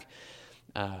track,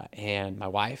 and my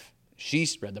wife. She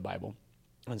read the Bible.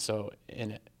 And so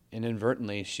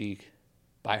inadvertently,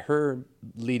 by her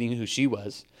leading who she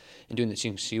was and doing the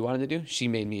things she wanted to do, she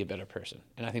made me a better person.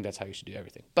 And I think that's how you should do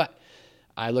everything. But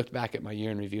I looked back at my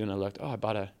year in review and I looked, I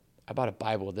bought a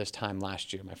Bible this time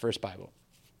last year, my first Bible.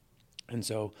 And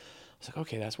so I was like,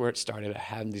 okay, that's where it started. I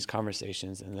had these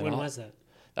conversations. And then When was that?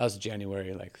 That was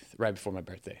January, like right before my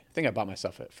birthday. I think I bought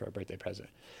myself it for a birthday present.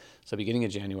 So beginning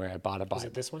of January, I bought a Bible. Was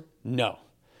it this one? No.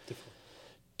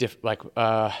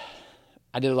 Different.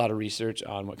 I did a lot of research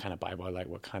on what kind of Bible I like,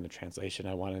 what kind of translation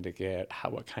I wanted to get,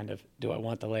 do I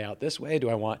want the layout this way?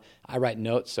 I write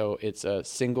notes, so it's a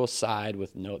single side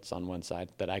with notes on one side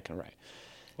that I can write.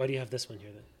 Why do you have this one here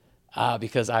then?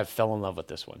 Because I fell in love with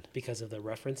this one. Because of the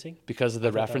referencing? Because of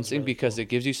the referencing, really because cool. it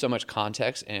gives you so much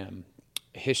context and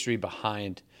history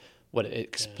behind what it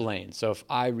explains. So if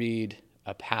I read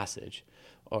a passage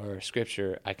or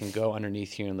scripture, I can go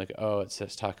underneath here and look, it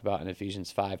says talk about in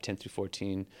Ephesians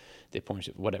 5:10-14, the point,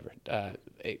 whatever.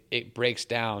 It breaks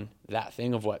down that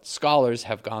thing of what scholars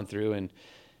have gone through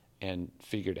and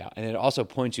figured out. And it also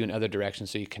points you in other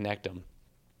directions so you connect them.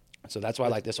 So that's why I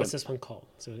like this one. What's this one called?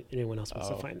 So anyone else wants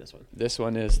to find this one. This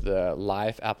one is the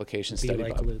Life Application Be Study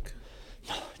like Bible. Luke.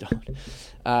 No,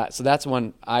 don't. So that's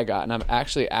one I got, and I'm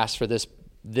actually asked for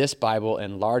this Bible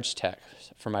in large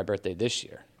text for my birthday this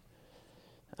year.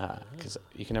 Because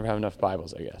you can never have enough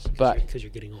Bibles, I guess. But because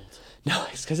you're getting old. no,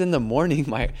 it's because in the morning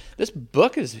this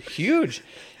book is huge,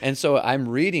 and so I'm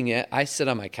reading it. I sit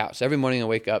on my couch. So every morning I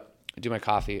wake up, I do my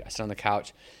coffee, I sit on the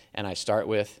couch, and I start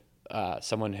with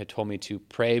someone had told me to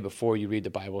pray before you read the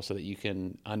Bible so that you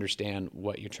can understand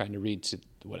what you're trying to read to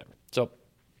whatever. So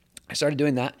I started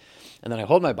doing that, and then I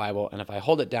hold my Bible, and if I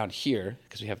hold it down here,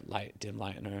 because we have dim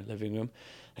light in our living room,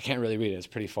 I can't really read it. It's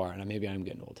pretty far, and maybe I'm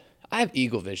getting old. I have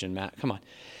eagle vision, Matt. Come on.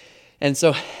 And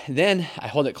so then I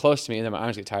hold it close to me, and then my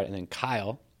arms get tired, and then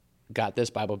Kyle got this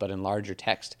Bible, but in larger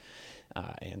text.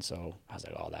 And so I was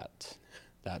like,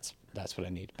 that's what I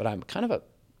need. But I'm kind of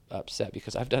upset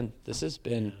because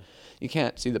you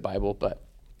can't see the Bible, but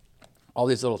all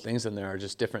these little things in there are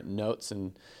just different notes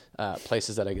and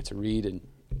places that I get to read. And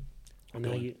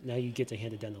now you get to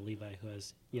hand it down to Levi, who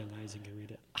has young eyes and can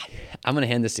read it. I'm going to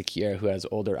hand this to Kiera, who has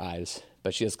older eyes,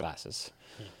 but she has glasses.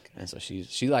 Okay. And so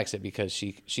she likes it because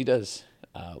she does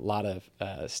a lot of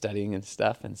studying and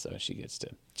stuff. And so she's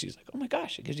like, oh my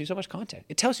gosh, it gives you so much content.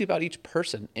 It tells you about each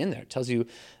person in there. It tells you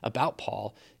about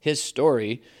Paul, his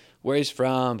story, where he's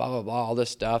from, blah, blah, blah, all this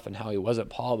stuff, and how he wasn't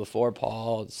Paul before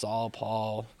Paul, Saul,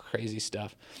 Paul, crazy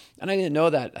stuff. And I didn't know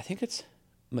that. I think it's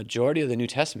majority of the New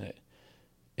Testament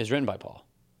is written by Paul,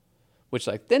 which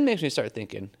then makes me start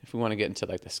thinking, if we want to get into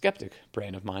the skeptic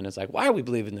brain of mine, is why are we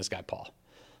believing this guy Paul?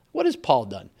 What has Paul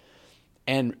done?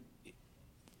 And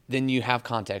then you have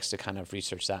context to kind of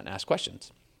research that and ask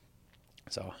questions.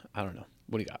 So I don't know.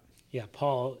 What do you got? Yeah,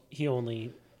 Paul, he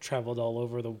only traveled all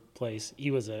over the place.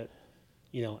 He was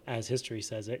as history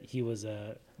says it, he was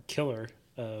a killer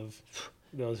of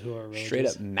those who are religious. Straight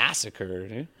up massacre,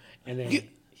 dude. And then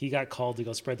he got called to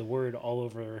go spread the word all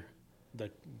over the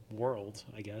world,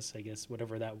 I guess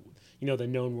whatever that, the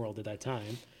known world at that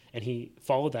time. And he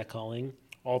followed that calling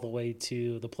all the way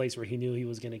to the place where he knew he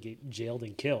was going to get jailed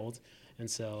and killed. And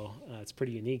so it's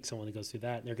pretty unique, someone that goes through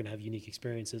that, and they're going to have unique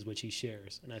experiences, which he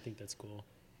shares. And I think that's cool.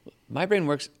 My brain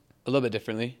works a little bit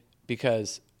differently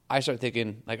because I start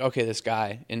thinking, okay, this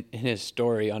guy, in his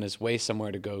story, on his way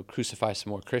somewhere to go crucify some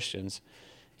more Christians,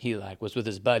 he was with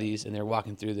his buddies, and they're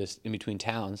walking through this in between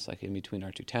towns, in between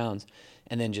our two towns,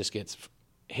 and then just gets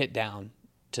hit down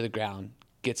to the ground,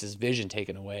 gets his vision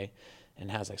taken away, and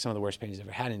has some of the worst pain he's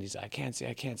ever had. And he's like,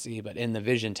 I can't see. But in the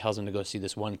vision tells him to go see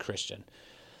this one Christian.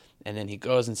 And then he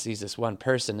goes and sees this one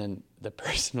person, and the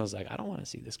person was like, I don't want to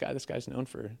see this guy.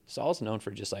 Saul's known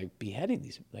for just beheading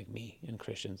these me and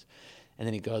Christians. And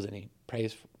then he goes and he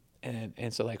prays.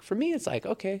 And so for me, it's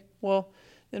okay, well,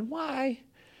 then why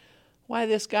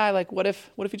this guy? What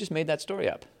if he just made that story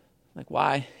up?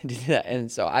 Why did he do that?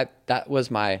 And so that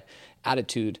was my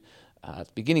attitude at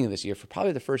the beginning of this year for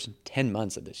probably the first 10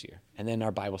 months of this year. And then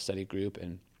our Bible study group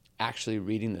and actually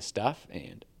reading the stuff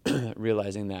and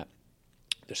realizing that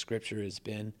the scripture has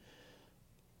been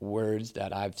words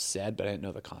that I've said, but I didn't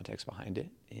know the context behind it.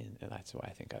 And that's why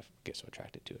I think I get so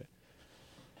attracted to it.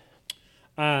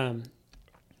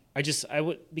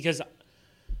 Because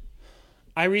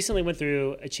I recently went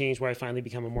through a change where I finally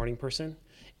become a morning person.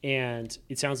 And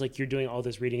it sounds like you're doing all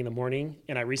this reading in the morning.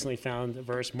 And I recently found the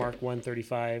verse, Mark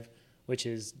 1:35, which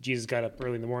is Jesus got up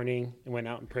early in the morning and went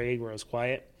out and prayed where it was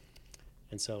quiet.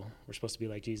 And so we're supposed to be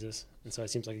like Jesus. And so it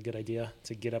seems like a good idea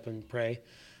to get up and pray.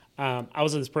 I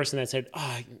was this person that said,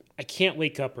 I can't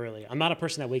wake up early. I'm not a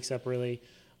person that wakes up early.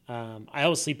 I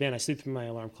always sleep in. I sleep through my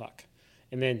alarm clock.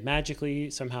 And then magically,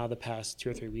 somehow the past 2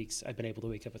 or 3 weeks, I've been able to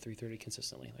wake up at 3:30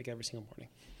 consistently, every single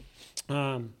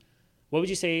morning. What would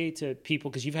you say to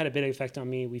people, because you've had a big effect on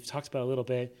me, we've talked about it a little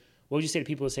bit, what would you say to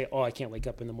people who say, I can't wake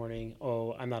up in the morning,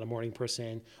 I'm not a morning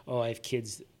person, I have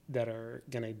kids that are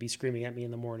going to be screaming at me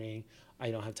in the morning,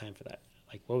 I don't have time for that?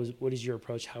 What is your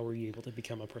approach? How were you able to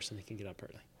become a person that can get up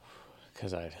early?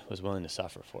 Because I was willing to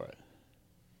suffer for it.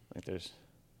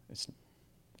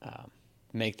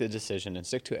 make the decision and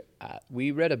stick to it.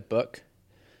 We read a book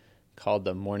called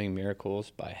The Morning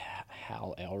Miracles by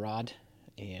Hal Elrod,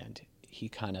 and he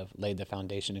kind of laid the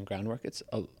foundation and groundwork. It's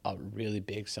a really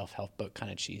big self-help book,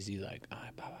 kind of cheesy, like blah,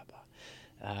 blah,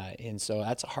 blah. And so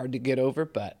that's hard to get over,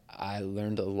 but I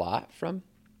learned a lot from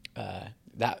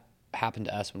that. Happened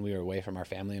to us when we were away from our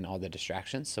family and all the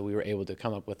distractions. So we were able to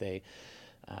come up with a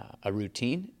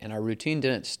routine, and our routine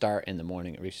didn't start in the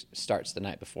morning. It starts the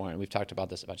night before, and we've talked about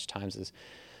this a bunch of times. Is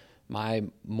my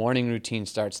morning routine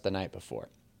starts the night before,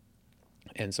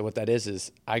 and so what that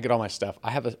is I get all my stuff.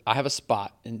 I have a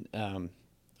spot, and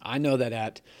I know that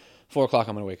at 4 o'clock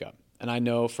I'm going to wake up, and I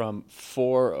know from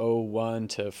 4:01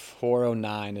 to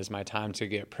 4:09 is my time to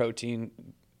get protein,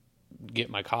 get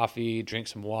my coffee, drink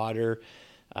some water.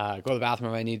 Go to the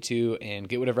bathroom if I need to, and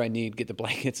get whatever I need, get the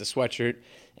blankets, a sweatshirt,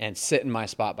 and sit in my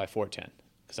spot by 4:10.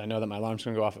 Because I know that my alarm's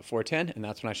going to go off at 4:10, and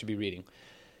that's when I should be reading.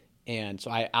 And so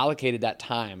I allocated that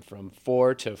time from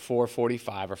 4 to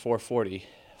 4:45 or 4:40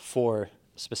 for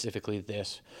specifically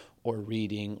this, or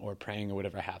reading, or praying, or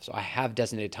whatever I have. So I have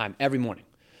designated time every morning.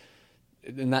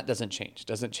 And that doesn't change. It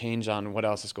doesn't change on what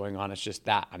else is going on. It's just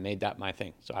that. I made that my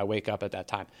thing. So I wake up at that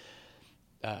time.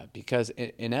 Because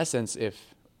in essence,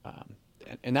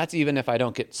 and that's even if I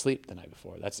don't get sleep the night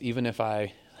before. That's even if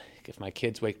my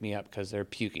kids wake me up because they're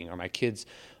puking, or my kids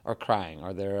are crying,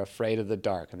 or they're afraid of the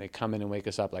dark and they come in and wake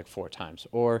us up like 4 times,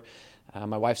 or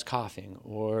my wife's coughing,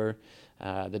 or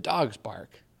the dogs bark,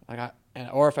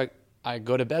 or if I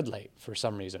go to bed late for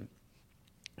some reason,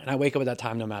 and I wake up at that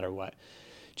time no matter what,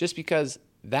 just because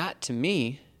that to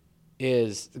me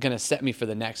is going to set me for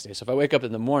the next day. So if I wake up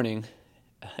in the morning,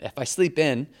 if I sleep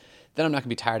in, then I'm not going to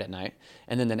be tired at night.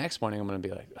 And then the next morning, I'm going to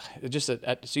be like,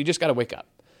 so you just got to wake up.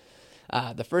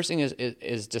 The first thing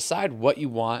is decide what you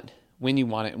want, when you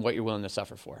want it, and what you're willing to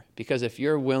suffer for. Because if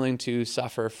you're willing to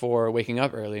suffer for waking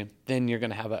up early, then you're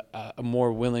going to have a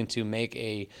more willing to make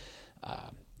the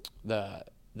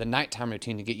nighttime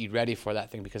routine to get you ready for that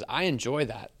thing. Because I enjoy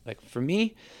that. Like for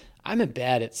me, I'm in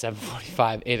bed at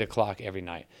 7:45, 8 o'clock every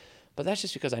night. But that's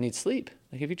just because I need sleep.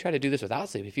 Like if you try to do this without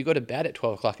sleep, if you go to bed at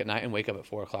 12 o'clock at night and wake up at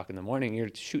 4 o'clock in the morning, you're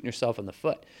shooting yourself in the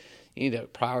foot. You need to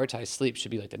prioritize sleep.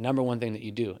 Should be like the number one thing that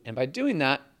you do. And by doing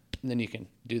that, then you can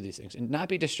do these things and not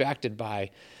be distracted by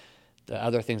the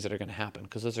other things that are going to happen,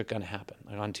 because those are going to happen.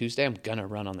 Like on Tuesday, I'm going to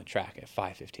run on the track at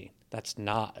 5:15. That's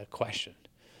not a question.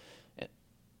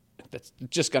 That's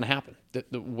just going to happen.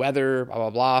 The weather, blah, blah,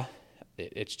 blah,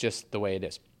 it's just the way it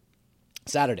is.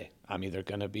 Saturday, I'm either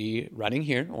going to be running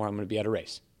here or I'm going to be at a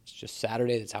race. It's just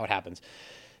Saturday. That's how it happens.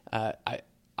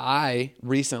 I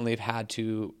recently have had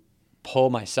to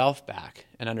pull myself back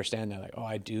and understand that, like,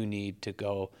 I do need to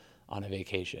go on a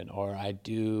vacation, or I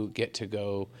do get to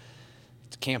go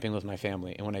camping with my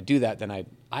family. And when I do that, then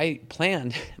I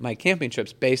planned my camping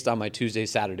trips based on my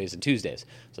Tuesdays, Saturdays, and Tuesdays.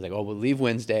 So we'll leave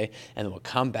Wednesday, and then we'll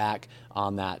come back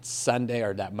on that Sunday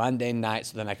or that Monday night,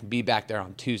 so then I can be back there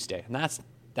on Tuesday. And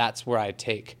that's where I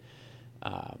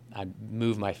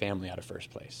move my family out of first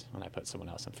place when I put someone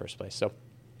else in first place. So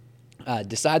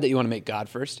decide that you want to make God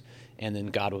first, and then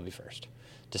God will be first.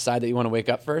 Decide that you want to wake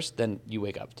up first, then you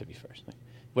wake up to be first. Like,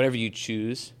 whatever you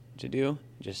choose to do,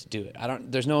 just do it.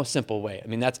 There's no simple way.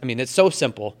 It's so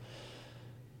simple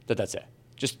that's it.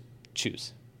 Just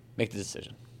choose. Make the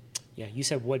decision. Yeah, you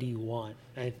said, what do you want?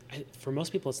 For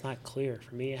most people, it's not clear.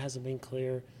 For me, it hasn't been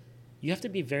clear. You have to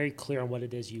be very clear on what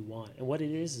it is you want. And what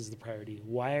it is the priority.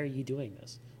 Why are you doing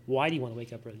this? Why do you want to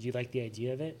wake up early? Do you like the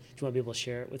idea of it? Do you want to be able to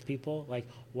share it with people? Like,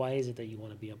 why is it that you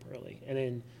want to be up early? And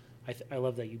then I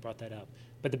love that you brought that up.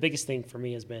 But the biggest thing for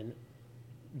me has been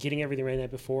getting everything ready the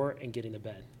night before and getting to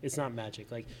bed. It's not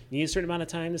magic. Like, you need a certain amount of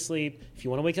time to sleep. If you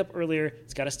want to wake up earlier,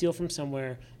 it's got to steal from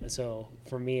somewhere. And so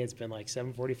for me, it's been like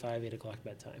 7:45, 8 o'clock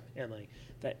bedtime. And like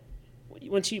that,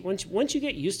 once you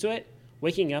get used to it,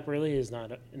 waking up early is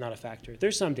not a factor.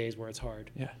 There's some days where it's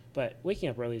hard. Yeah. But waking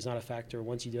up early is not a factor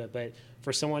once you do it. But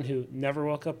for someone who never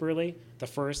woke up early, the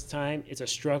first time, it's a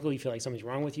struggle. You feel like something's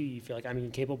wrong with you. You feel like I'm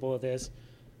incapable of this.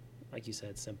 Like you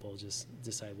said, simple. Just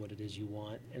decide what it is you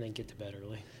want and then get to bed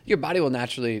early. Your body will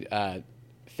naturally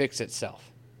fix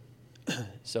itself.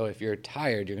 So if you're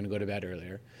tired, you're going to go to bed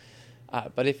earlier.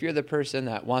 But if you're the person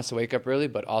that wants to wake up early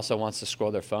but also wants to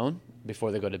scroll their phone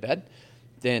before they go to bed,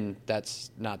 then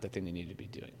that's not the thing they need to be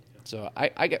doing. So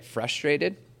I get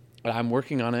frustrated, but I'm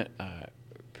working on it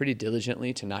pretty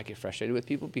diligently to not get frustrated with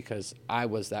people, because I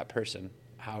was that person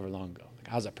however long ago.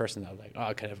 Like, I was that person that was like,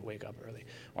 I could never wake up early,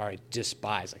 or I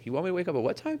despise. Like, you want me to wake up at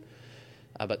what time?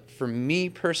 But for me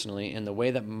personally, and the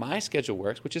way that my schedule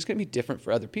works, which is going to be different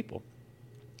for other people,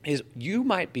 is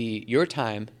your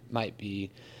time might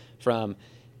be from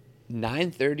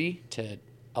 9:30 to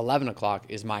 11 o'clock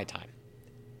is my time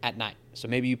at night. So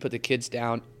maybe you put the kids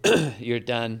down, you're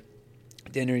done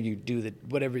dinner, you do the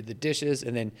dishes,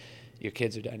 and then your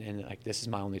kids are done, and like, this is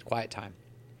my only quiet time.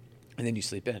 And then you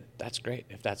sleep in. That's great.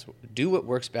 Do what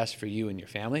works best for you and your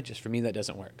family. Just for me, that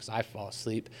doesn't work because I fall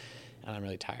asleep and I'm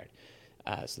really tired.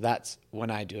 So that's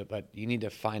when I do it, but you need to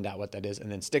find out what that is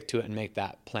and then stick to it and make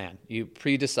that plan. You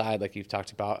pre-decide, like you've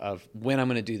talked about, of when I'm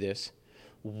going to do this,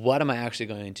 what am I actually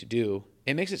going to do.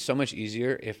 It makes it so much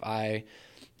easier if I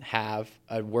have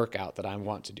a workout that I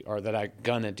want to do or that I'm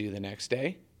going to do the next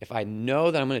day. If I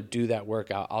know that I'm going to do that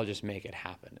workout, I'll just make it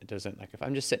happen. It doesn't, like, if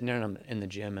I'm just sitting there and I'm in the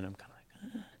gym and I'm kind of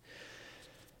like,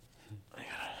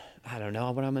 I don't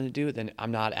know what I'm going to do, then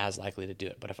I'm not as likely to do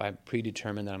it. But if I'm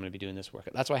predetermined that I'm going to be doing this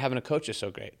workout, that's why having a coach is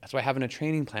so great. That's why having a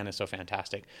training plan is so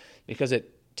fantastic, because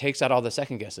it takes out all the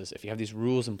second guesses. If you have these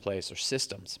rules in place or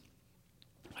systems,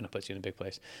 it kind of puts you in a big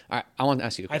place. All right, I want to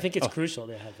ask you a question. I think it's crucial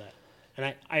to have that.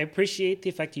 And I appreciate the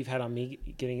effect you've had on me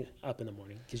getting up in the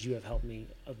morning, because you have helped me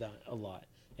of that a lot.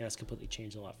 And it's completely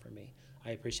changed a lot for me.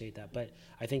 I appreciate that. But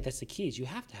I think that's the key, is you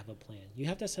have to have a plan. You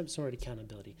have to have some sort of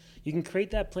accountability. You can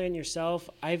create that plan yourself.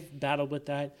 I've battled with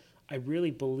that. I really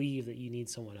believe that you need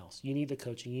someone else. You need the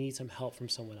coaching. You need some help from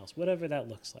someone else, whatever that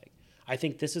looks like. I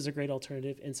think this is a great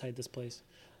alternative inside this place.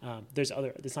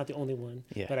 It's not the only one,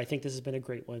 but I think this has been a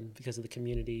great one because of the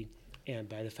community and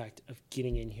by the fact of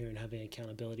getting in here and having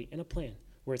accountability and a plan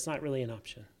where it's not really an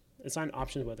option. It's not an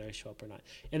option whether I show up or not.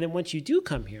 And then once you do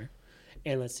come here,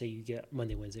 and let's say you get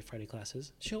Monday, Wednesday, Friday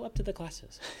classes, show up to the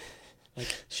classes. Like,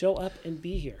 show up and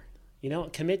be here.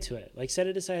 Commit to it. Like, set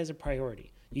it aside as a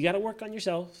priority. You got to work on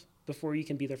yourself before you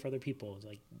can be there for other people. It's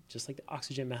like, just like the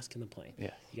oxygen mask in the plane.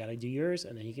 Yeah. You got to do yours,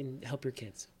 and then you can help your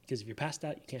kids. Because if you're passed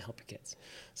out, you can't help your kids.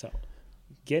 So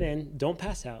get in, don't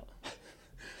pass out,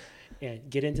 and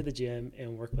get into the gym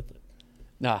and work with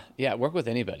it. Work with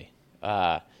anybody.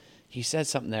 He said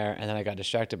something there, and then I got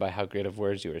distracted by how great of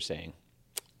words you were saying.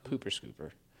 Pooper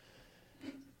scooper.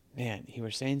 Man, you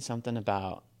were saying something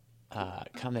about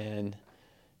come in.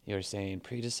 You were saying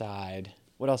pre-decide.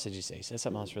 What else did you say? You said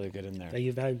something else really good in there. That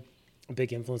you've had a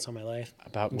big influence on my life.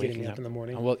 About getting me up in the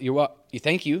morning. Well, you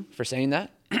thank you for saying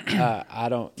that. I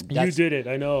don't. You did it.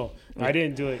 I know. Yeah. I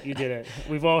didn't do it. You did it.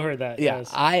 We've all heard that. Yeah, yes.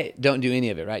 I don't do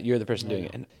any of it. Right? You're the person doing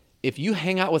it. And if you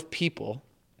hang out with people,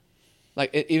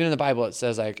 like even in the Bible, it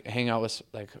says like hang out with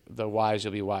like the wise,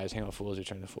 you'll be wise. Hang out with fools, you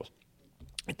turn into fools.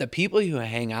 The people you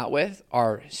hang out with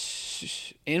are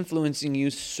influencing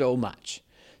you so much.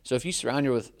 So if you surround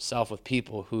yourself with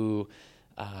people who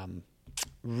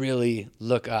really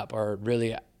look up or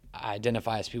really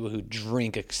identify as people who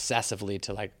drink excessively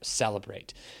to like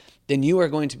celebrate, then you are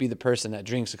going to be the person that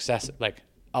drinks like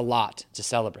a lot to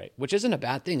celebrate, which isn't a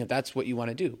bad thing if that's what you want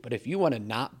to do. But if you want to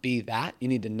not be that, you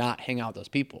need to not hang out with those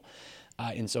people.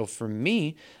 And so for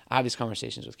me, I have these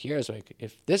conversations with Kiara. So like,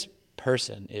 if this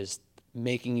person is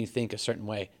making you think a certain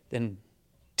way, then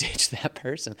ditch that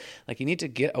person. Like, you need to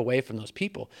get away from those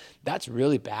people. That's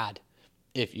really bad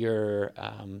if you're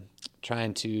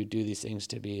trying to do these things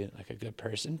to be like a good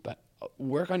person, but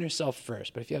work on yourself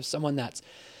first. But if you have someone that's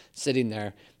sitting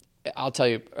there, I'll tell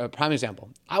you a prime example.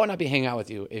 I would not be hanging out with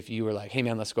you if you were like, hey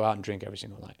man, let's go out and drink every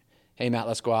single night. Hey Matt,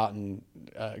 let's go out and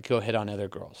go hit on other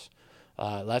girls.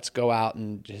 Let's go out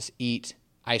and just eat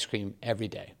ice cream every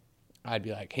day. I'd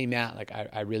be like, hey, Matt, like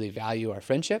I really value our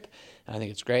friendship, and I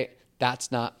think it's great.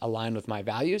 That's not aligned with my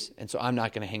values, and so I'm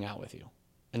not going to hang out with you.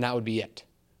 And that would be it.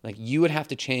 Like, you would have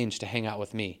to change to hang out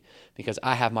with me because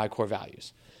I have my core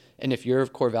values. And if your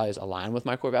core values align with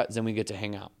my core values, then we get to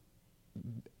hang out.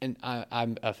 And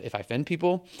if I offend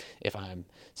people, if I'm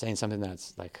saying something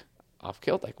that's like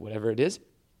off-kilter, like whatever it is,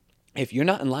 if you're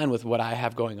not in line with what I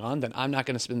have going on, then I'm not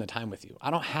going to spend the time with you. I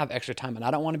don't have extra time, and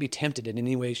I don't want to be tempted in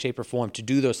any way, shape, or form to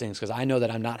do those things because I know that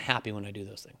I'm not happy when I do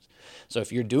those things. So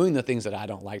if you're doing the things that I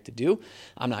don't like to do,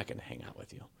 I'm not going to hang out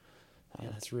with you. Yeah,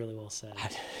 that's really well said.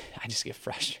 I just get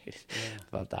frustrated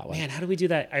about that one. Man, how do we do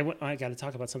that? I got to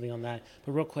talk about something on that.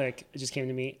 But real quick, it just came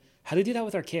to me. How do we do that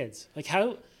with our kids? Like,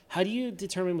 how do you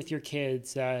determine with your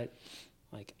kids that,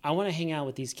 like, I want to hang out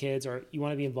with these kids or you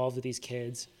want to be involved with these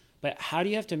kids, but how do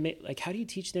you how do you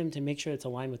teach them to make sure it's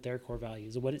aligned with their core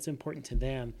values and what it's important to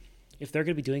them if they're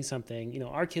going to be doing something?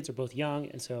 Our kids are both young,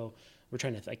 and so we're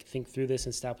trying to think through this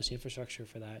and establish infrastructure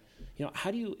for that.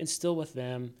 How do you instill with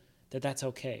them that that's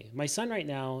okay? My son right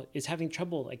now is having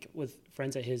trouble with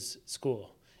friends at his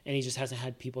school, and he just hasn't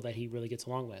had people that he really gets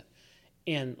along with.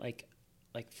 And like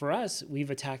for us, we've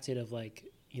attacked it of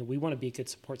we want to be a good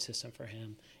support system for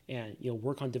him and,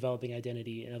 work on developing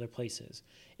identity in other places.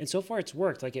 And so far it's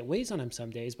worked. It weighs on him some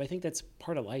days, but I think that's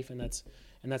part of life, and that's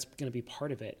going to be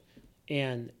part of it.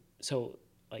 And so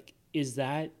is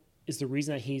the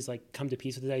reason that he's like come to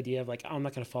peace with the idea of like, I'm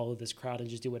not going to follow this crowd and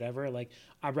just do whatever. Like,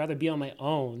 I'd rather be on my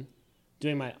own,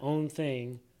 doing my own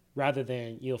thing, rather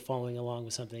than, you know, following along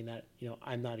with something that, you know,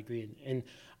 I'm not agreeing. And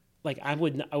like, I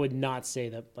would not say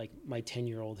that like my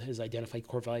 10-year-old has identified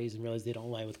core values and realized they don't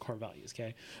align with core values.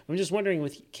 Okay. I'm just wondering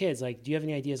with kids, like, do you have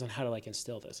any ideas on how to like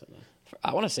instill this in them?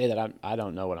 I want to say that I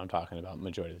don't know what I'm talking about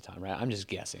majority of the time, right? I'm just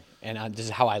guessing. And this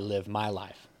is how I live my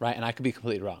life, right? And I could be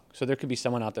completely wrong. So there could be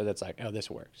someone out there that's like, oh,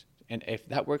 this works. And if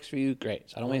that works for you,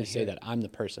 great. So I don't mean to say that I'm the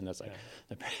person that's like,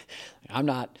 I'm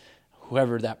not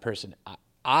whoever that person.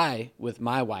 I, with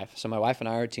my wife, so my wife and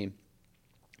I are a team,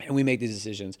 and we make these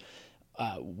decisions.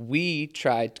 We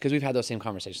tried, because we've had those same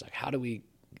conversations, like how do we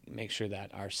make sure that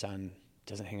our son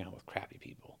doesn't hang out with crappy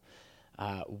people?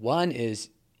 One is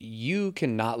you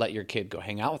cannot let your kid go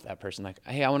hang out with that person. Like,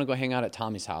 hey, I want to go hang out at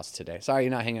Tommy's house today. Sorry,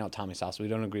 you're not hanging out at Tommy's house. We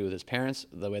don't agree with his parents,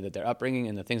 the way that they're upbringing,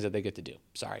 and the things that they get to do.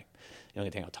 Sorry, you don't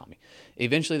get to hang out with Tommy.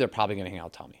 Eventually, they're probably going to hang out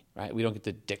with Tommy, right? We don't get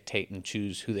to dictate and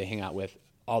choose who they hang out with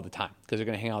all the time because they're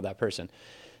going to hang out with that person.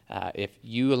 If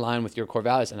you align with your core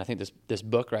values, and I think this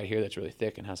book right here that's really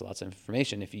thick and has lots of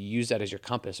information, if you use that as your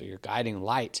compass or your guiding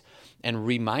light and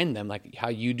remind them, like how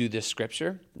you do this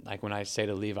scripture, like when I say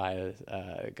to Levi,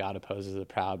 God opposes the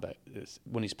proud, but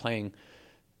when he's playing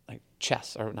like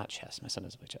chess, or not chess, my son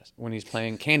doesn't play chess, when he's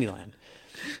playing Candyland,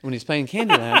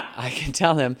 I can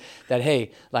tell him that,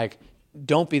 hey, like,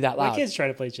 don't be that loud. My kids try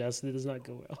to play chess, and it does not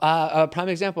go well. A prime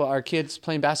example, our kid's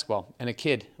playing basketball, and a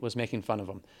kid was making fun of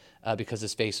him. Because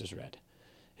his face was red.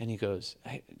 And he goes,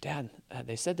 hey, Dad,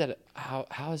 they said that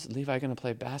how is Levi going to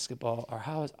play basketball, or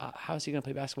how is he going to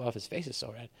play basketball if his face is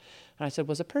so red? And I said,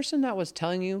 was the person that was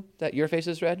telling you that your face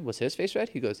is red, was his face red?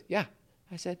 He goes, yeah.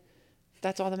 I said,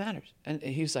 that's all that matters. And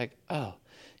he was like, oh.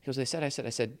 He goes, I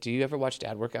said, do you ever watch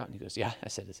Dad work out? And he goes, yeah. I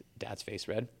said, is Dad's face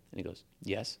red? And he goes,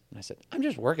 yes. And I said, I'm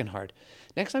just working hard.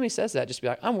 Next time he says that, just be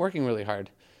like, I'm working really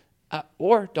hard.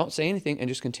 Or don't say anything and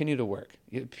just continue to work.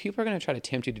 People are going to try to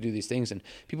tempt you to do these things, and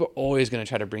people are always going to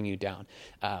try to bring you down.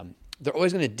 They're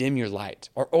always going to dim your light,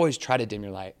 or always try to dim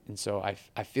your light. And so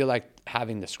I feel like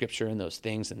having the scripture and those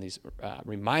things and these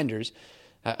reminders.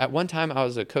 At one time, I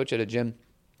was a coach at a gym,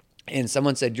 and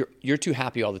someone said, "You're too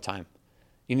happy all the time.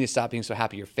 You need to stop being so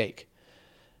happy. You're fake."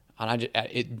 And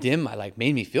it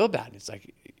made me feel bad. It's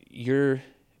like you're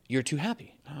too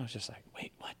happy. And I was just like,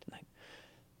 wait, what? Like,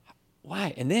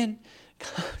 why? And then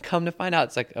come to find out,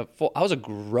 it's like I was a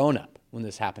grown up when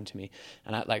this happened to me,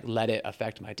 and I like let it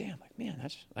affect my day. I'm like, man,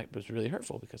 that's like was really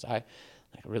hurtful because I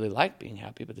really like being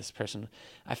happy, but this person,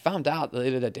 I found out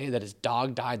later that day that his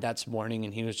dog died that morning,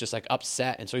 and he was just like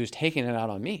upset, and so he was taking it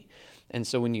out on me. And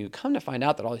so when you come to find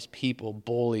out that all these people,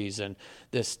 bullies, and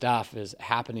this stuff is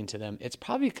happening to them, it's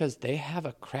probably because they have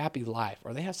a crappy life,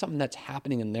 or they have something that's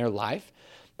happening in their life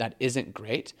that isn't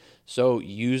great. So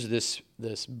use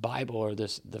this Bible or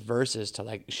the verses to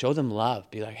like show them love.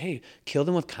 Be like, hey, kill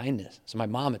them with kindness. So my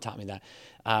mom had taught me that.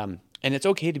 And it's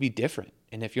okay to be different.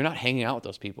 And if you're not hanging out with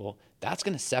those people, that's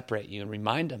going to separate you, and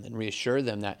remind them and reassure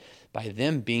them that by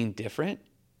them being different,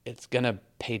 it's going to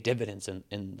pay dividends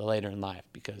in the later in life,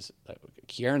 because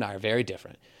Kiera and I are very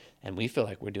different, and we feel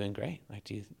like we're doing great.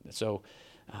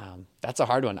 That's a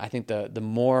hard one. I think the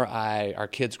more our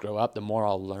kids grow up, the more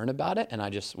I'll learn about it, and I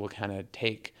just will kind of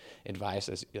take advice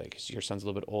as like your son's a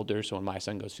little bit older. So when my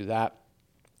son goes through that,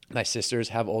 my sisters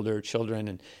have older children,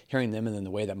 and hearing them and then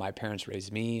the way that my parents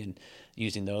raised me and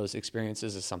using those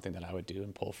experiences is something that I would do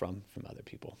and pull from other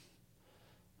people.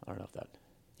 I don't know if that.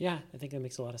 Yeah, I think that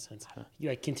makes a lot of sense. You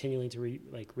like continuing to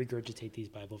regurgitate these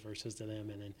Bible verses to them,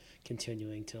 and then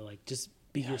continuing to like just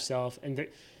be yourself. And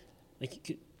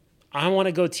I want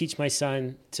to go teach my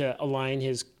son to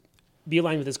be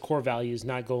aligned with his core values,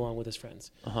 not go along with his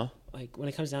friends. Like when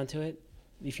it comes down to it,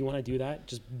 if you want to do that,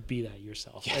 just be that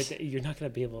yourself. Yes. Like, you're not going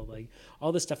to be able to like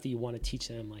all the stuff that you want to teach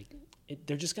them.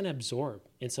 They're just going to absorb.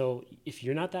 And so if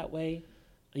you're not that way,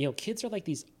 you know, kids are like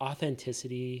these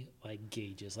authenticity like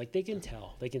gauges. Like they can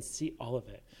tell, they can see all of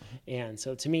it. And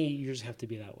so to me, you just have to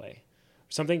be that way.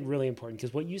 Something really important,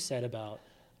 because what you said about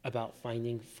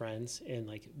finding friends and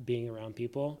like being around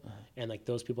people, and like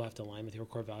those people have to align with your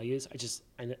core values.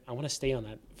 I want to stay on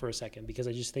that for a second, because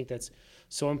I just think that's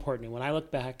so important. And when I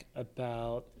look back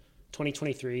about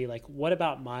 2023, like what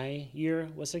about my year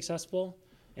was successful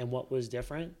and what was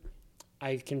different,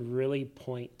 I can really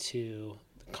point to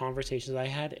the conversations I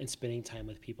had and spending time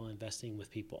with people, investing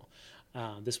with people.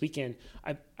 This weekend,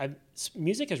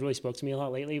 music has really spoke to me a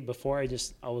lot lately. Before I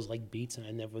was like beats, and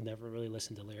I never really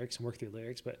listened to lyrics and work through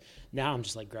lyrics. But now I'm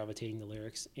just like gravitating to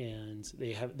lyrics, and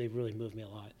they've really moved me a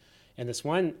lot. And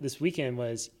this weekend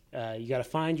was you got to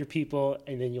find your people,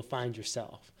 and then you'll find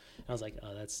yourself. And I was like,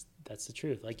 oh, that's the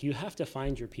truth. Like, you have to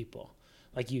find your people,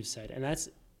 like you said. And that's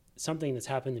something that's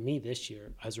happened to me this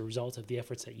year as a result of the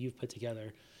efforts that you've put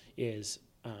together is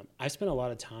I spent a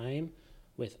lot of time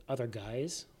with other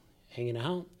guys hanging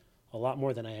out, a lot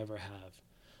more than I ever have.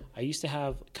 I used to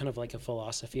have kind of like a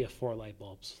philosophy of 4 light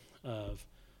bulbs of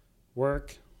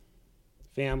work,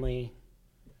 family,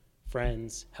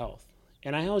 friends, health.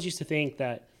 And I always used to think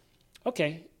that,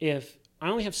 okay, if I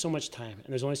only have so much time and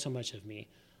there's only so much of me,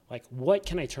 like, what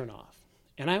can I turn off?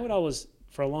 And I would always,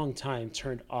 for a long time,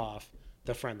 turn off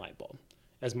the friend light bulb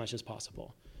as much as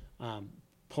possible,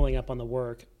 pulling up on the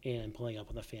work and pulling up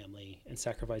on the family and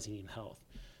sacrificing in health.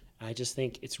 And I just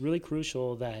think it's really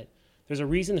crucial that there's a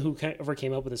reason whoever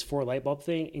came up with this 4 light bulb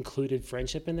thing included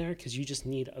friendship in there, because you just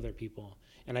need other people.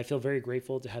 And I feel very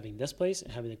grateful to having this place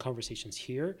and having the conversations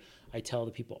here. I tell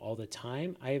the people all the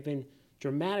time, I have been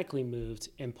dramatically moved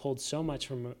and pulled so much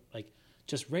from like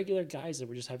just regular guys that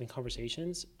were just having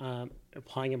conversations,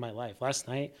 applying in my life. Last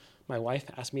night, my wife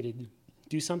asked me to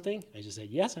do something. I just said,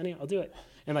 yes, honey, I'll do it.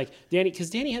 And like because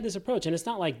Danny had this approach, and it's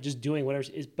not like just doing whatever,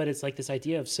 but it's like this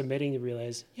idea of submitting to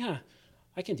realize, yeah,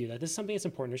 I can do that. This is something that's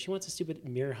important. If she wants a stupid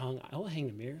mirror hung, I will hang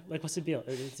the mirror. Like, what's the deal?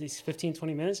 It's these 15,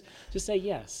 20 minutes. Just say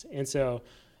yes. And so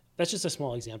that's just a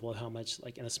small example of how much,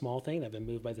 like, in a small thing that I've been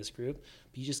moved by this group.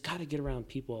 But you just got to get around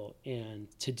people. And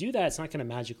to do that, it's not going to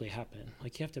magically happen.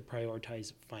 Like, you have to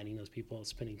prioritize finding those people,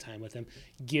 spending time with them,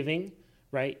 giving,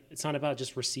 right? It's not about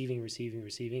just receiving,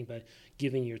 but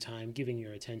giving your time, giving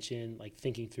your attention, like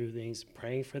thinking through things,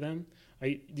 praying for them.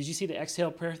 Did you see the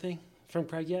exhale prayer thing from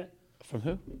Craig yet? From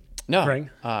who? No. Craig.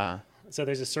 So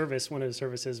there's a service, one of the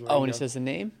services where when it says the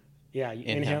name? Yeah, you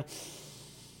inhale.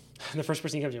 The first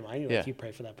person who comes to your mind, you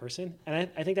pray for that person. And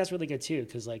I think that's really good too,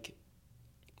 because like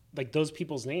those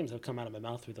people's names have come out of my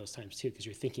mouth through those times too, because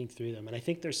you're thinking through them. And I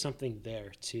think there's something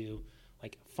there to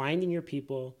like finding your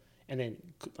people and then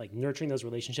like nurturing those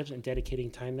relationships and dedicating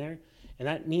time there. And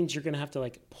that means you're going to have to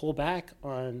like pull back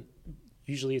on,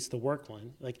 usually it's the work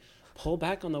one, like pull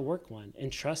back on the work one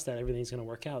and trust that everything's going to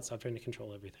work out. Stop trying to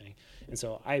control everything. And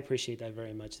so I appreciate that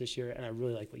very much this year. And I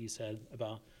really like what you said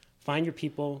about find your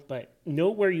people, but know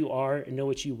where you are and know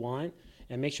what you want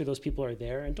and make sure those people are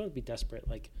there, and don't be desperate.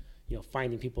 Like,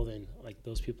 finding people, then like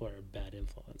those people are a bad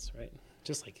influence, right?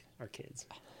 Just like our kids.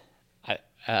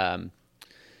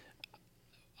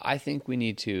 I think we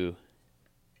need to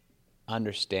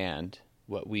understand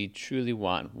what we truly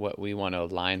want, what we want to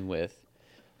align with.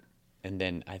 And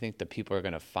then I think the people are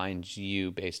going to find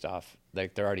you based off,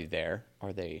 like, they're already there,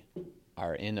 or they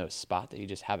are in a spot that you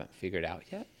just haven't figured out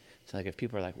yet. So like if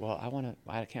people are like, well,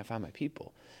 I can't find my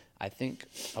people. I think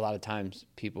a lot of times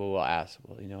people will ask,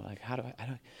 well, like, how do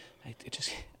I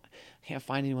can't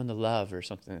find anyone to love or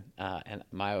something. And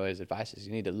my always advice is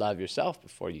you need to love yourself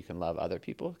before you can love other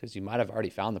people, because you might have already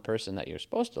found the person that you're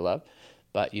supposed to love,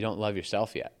 but you don't love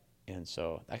yourself yet. And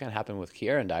so that kind of happened with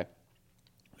Kiera and I.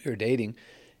 We were dating,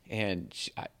 and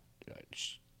I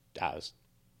was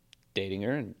dating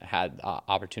her and had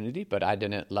opportunity, but I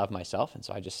didn't love myself. And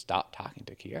so I just stopped talking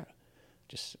to Kiera,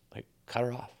 just like cut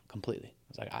her off completely. I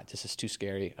was like, this is too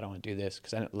scary. I don't want to do this,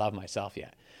 because I didn't love myself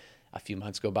yet. A few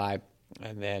months go by,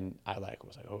 and then I was like,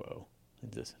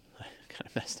 this kind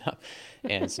of messed up.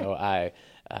 And so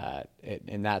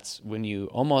and that's when you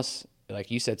almost,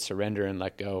 like you said, surrender and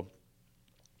let go.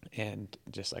 And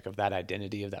just like of that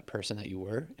identity of that person that you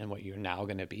were and what you're now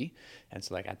going to be. And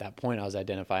so like at that point I was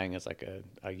identifying as like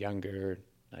a younger,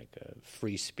 like a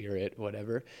free spirit,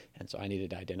 whatever. And so I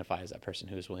needed to identify as that person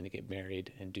who was willing to get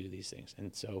married and do these things.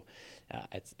 And so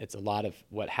it's a lot of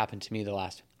what happened to me the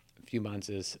last few months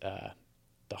is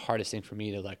the hardest thing for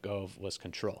me to let go of was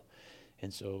control.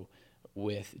 And so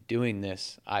with doing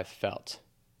this, I've felt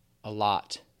a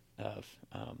lot of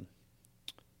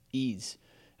ease.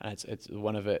 And it's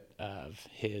one of it of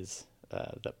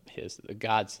the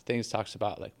God's things talks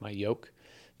about, like my yoke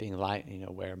being light,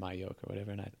 wear my yoke or whatever.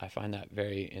 And I find that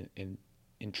very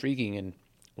intriguing. And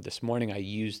this morning I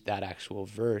used that actual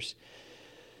verse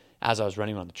as I was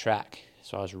running on the track.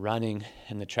 So I was running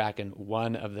in the track, and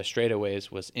one of the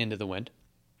straightaways was into the wind,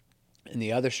 and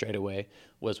the other straightaway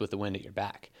was with the wind at your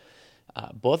back.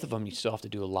 Both of them, you still have to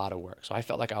do a lot of work. So I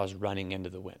felt like I was running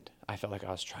into the wind. I felt like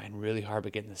I was trying really hard,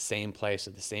 but getting the same place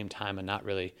at the same time and not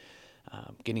really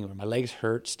getting where my legs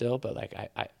hurt still. But like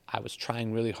I was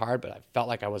trying really hard, but I felt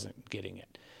like I wasn't getting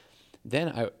it.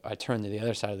 Then I turned to the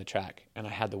other side of the track, and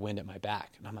I had the wind at my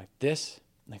back. And I'm like,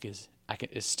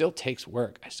 it still takes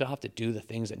work. I still have to do the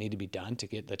things that need to be done to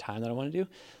get the time that I want to do,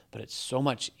 but it's so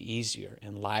much easier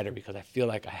and lighter because I feel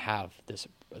like I have this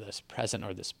present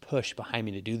or this push behind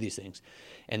me to do these things.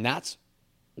 And that's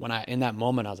when in that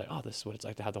moment, I was like, oh, this is what it's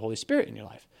like to have the Holy Spirit in your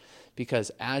life.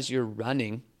 because as you're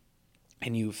running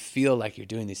and you feel like you're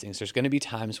doing these things, there's going to be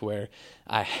times where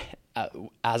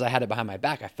as I had it behind my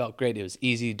back, I felt great. It was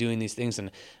easy doing these things.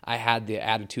 And I had the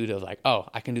attitude of like, oh,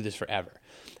 I can do this forever.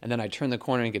 And then I'd turn the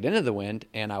corner and get into the wind,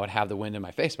 and I would have the wind in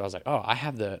my face. But I was like, oh, I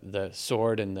have the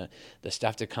sword and the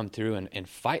stuff to come through and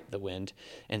fight the wind.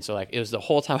 And so like, it was the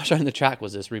whole time I was running the track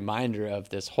was this reminder of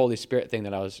this Holy Spirit thing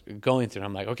that I was going through. And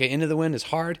I'm like, okay, into the wind is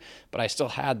hard, but I still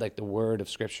had like the word of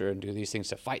Scripture and do these things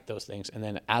to fight those things. And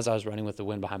then as I was running with the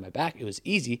wind behind my back, it was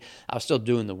easy. I was still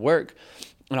doing the work,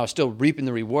 and I was still reaping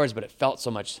the rewards, but it felt so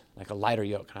much like a lighter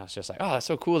yoke. And I was just like, oh, that's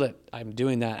so cool that I'm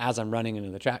doing that as I'm running into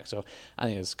the track. So I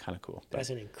think it's kind of cool. That's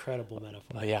an incredible metaphor.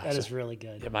 Well, yeah, that is really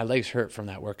good. Yeah, my legs hurt from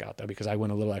that workout though, because I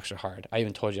went a little extra hard. I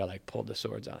even told you I like pulled the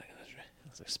swords out. I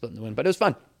was like splitting the wind, but it was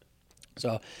fun.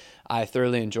 So I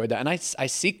thoroughly enjoyed that. And I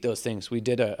seek those things. We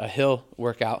did a hill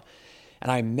workout, and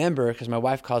I remember, because my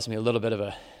wife calls me a little bit of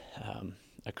a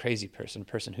crazy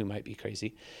person who might be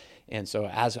crazy. And so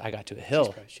as I got to a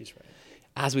hill, she's right.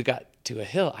 As we got to a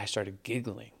hill, I started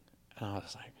giggling. And I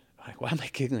was like, why am I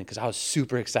giggling? Because I was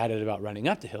super excited about running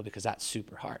up the hill, because that's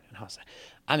super hard. And I was like,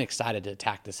 I'm excited to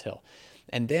attack this hill.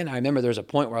 And then I remember there was a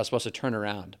point where I was supposed to turn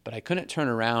around, but I couldn't turn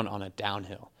around on a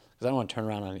downhill, because I don't want to turn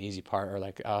around on an easy part, or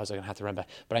like I was going to have to run back.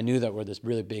 But I knew that where this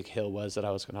really big hill was that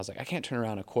I was like, I can't turn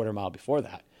around a quarter mile before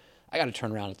that. I got to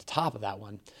turn around at the top of that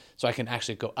one so I can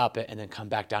actually go up it and then come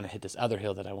back down and hit this other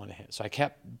hill that I want to hit. So I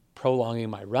kept prolonging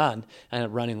my run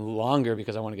and running longer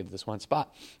because I want to get to this one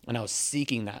spot. And I was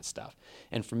seeking that stuff.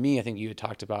 And for me, I think you had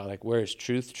talked about like, where is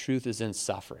truth? Truth is in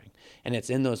suffering. And it's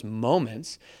in those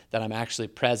moments that I'm actually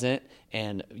present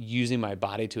and using my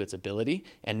body to its ability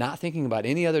and not thinking about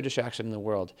any other distraction in the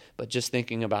world, but just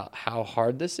thinking about how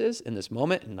hard this is in this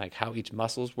moment, and like how each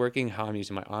muscle is working, how I'm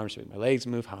using my arms to make my legs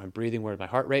move, how I'm breathing, where's my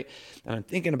heart rate. And I'm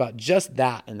thinking about just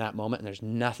that in that moment, and there's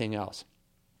nothing else.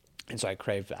 And so I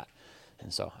crave that.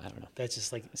 And so, I don't know. That's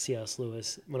just like C.S.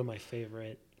 Lewis. One of my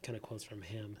favorite kind of quotes from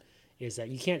him is that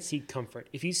you can't seek comfort.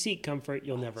 If you seek comfort,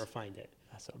 you'll never find it.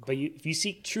 That's so cool. But if you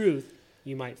seek truth,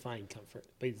 you might find comfort.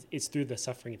 But it's through the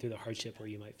suffering and through the hardship where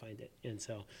you might find it. And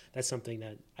so that's something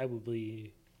that I would believe,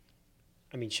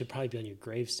 should probably be on your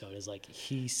gravestone, is like,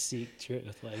 he seek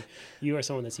truth. Like, you are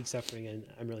someone that seeks suffering, and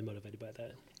I'm really motivated by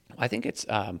that. I think it's,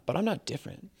 but I'm not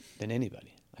different than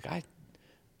anybody. Like,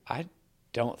 I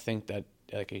don't think that,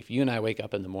 like, if you and I wake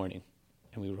up in the morning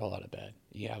and we roll out of bed,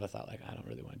 you have a thought like, I don't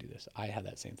really want to do this. I have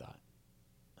that same thought.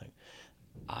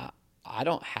 Like, I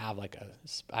don't have like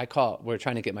we're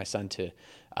trying to get my son to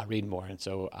read more. And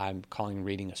so I'm calling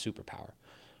reading a superpower.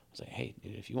 I was like, hey,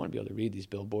 dude, if you want to be able to read these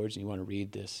billboards and you want to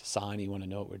read this sign, you want to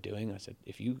know what we're doing. I said,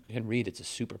 if you can read, it's a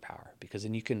superpower, because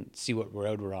then you can see what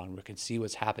road we're on. We can see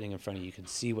what's happening in front of you. You can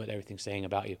see what everything's saying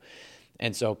about you.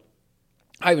 And so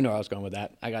I even know where I was going with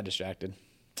that. I got distracted.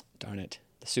 Darn it.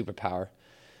 The superpower.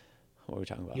 What were we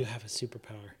talking about? You have a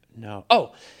superpower. No.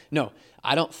 Oh, no.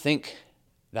 I don't think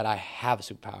that I have a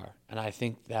superpower. And I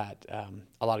think that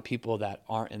a lot of people that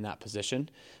aren't in that position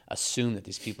assume that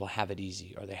these people have it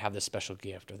easy, or they have this special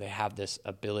gift, or they have this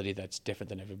ability that's different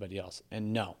than everybody else.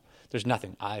 And no, there's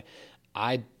nothing.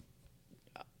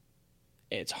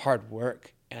 It's hard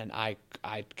work, and I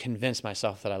convince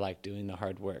myself that I like doing the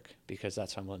hard work, because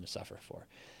that's what I'm willing to suffer for.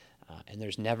 And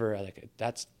there's never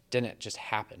didn't just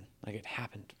happen. Like, it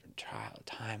happened trial,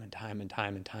 time and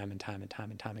time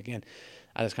again.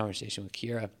 I had this conversation with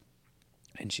Kira,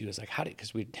 and she was like,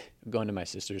 because we'd go into my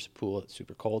sister's pool, it's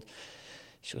super cold.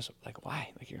 She was like, why?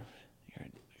 Like, you're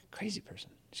a crazy person.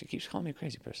 She keeps calling me a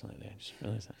crazy person lately. I just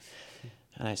realized that.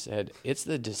 And I said, it's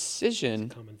the decision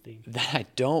Common theme. that I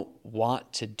don't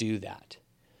want to do that.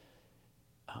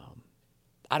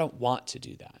 I don't want to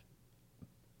do that.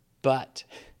 But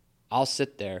I'll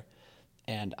sit there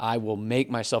and I will make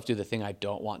myself do the thing I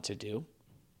don't want to do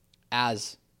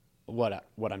as what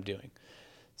I'm doing.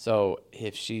 So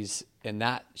if she's in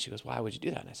that, she goes, why would you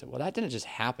do that? And I said, well, that didn't just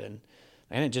happen.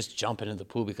 I didn't just jump into the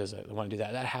pool because I want to do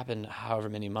that. That happened however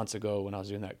many months ago when I was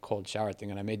doing that cold shower thing,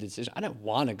 and I made the decision. I didn't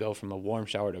want to go from a warm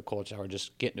shower to a cold shower,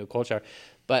 just get into a cold shower.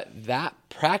 But that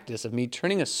practice of me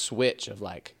turning a switch of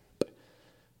like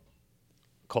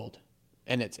cold,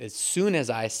 and it's as soon as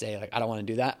I say like I don't want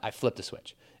to do that, I flip the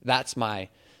switch. That's my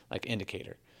like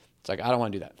indicator. It's like, I don't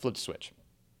want to do that. Flip the switch.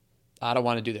 I don't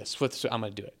want to do this. Flip the switch. I'm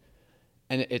going to do it.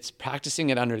 And it's practicing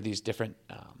it under these different,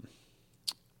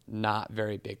 not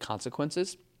very big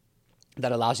consequences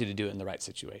that allows you to do it in the right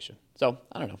situation. So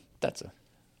I don't know.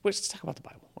 Let's talk about the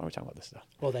Bible. Why are we talking about this stuff?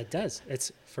 Well, that does.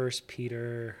 It's 1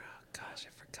 Peter. Gosh,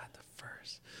 I forgot the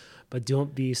verse. But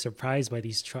don't be surprised by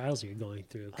these trials you're going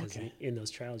through, because in those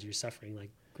trials you're suffering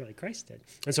like Christ did.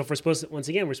 And so we're supposed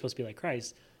to be like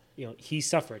Christ, he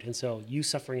suffered. And so you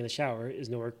suffering in the shower is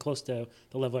nowhere close to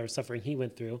the level of suffering he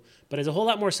went through, but it's a whole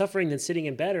lot more suffering than sitting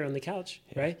in bed or on the couch.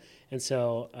 Yeah. Right. And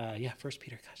so, 1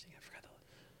 Peter, gosh, I forgot that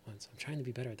one. So I'm trying to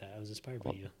be better at that. I was inspired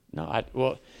by you. No, I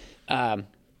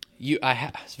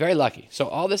was very lucky. So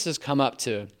all this has come up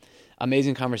to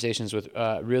amazing conversations with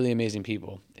really amazing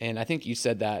people. And I think you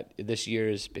said that this year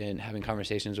has been having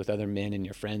conversations with other men and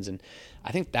your friends. And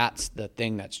I think that's the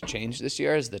thing that's changed this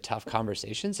year is the tough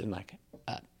conversations and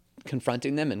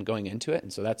confronting them and going into it.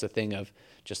 And so that's a thing of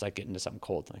just like getting to something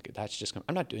cold. Like that's just,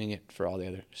 I'm not doing it for all the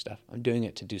other stuff. I'm doing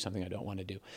it to do something I don't want to do.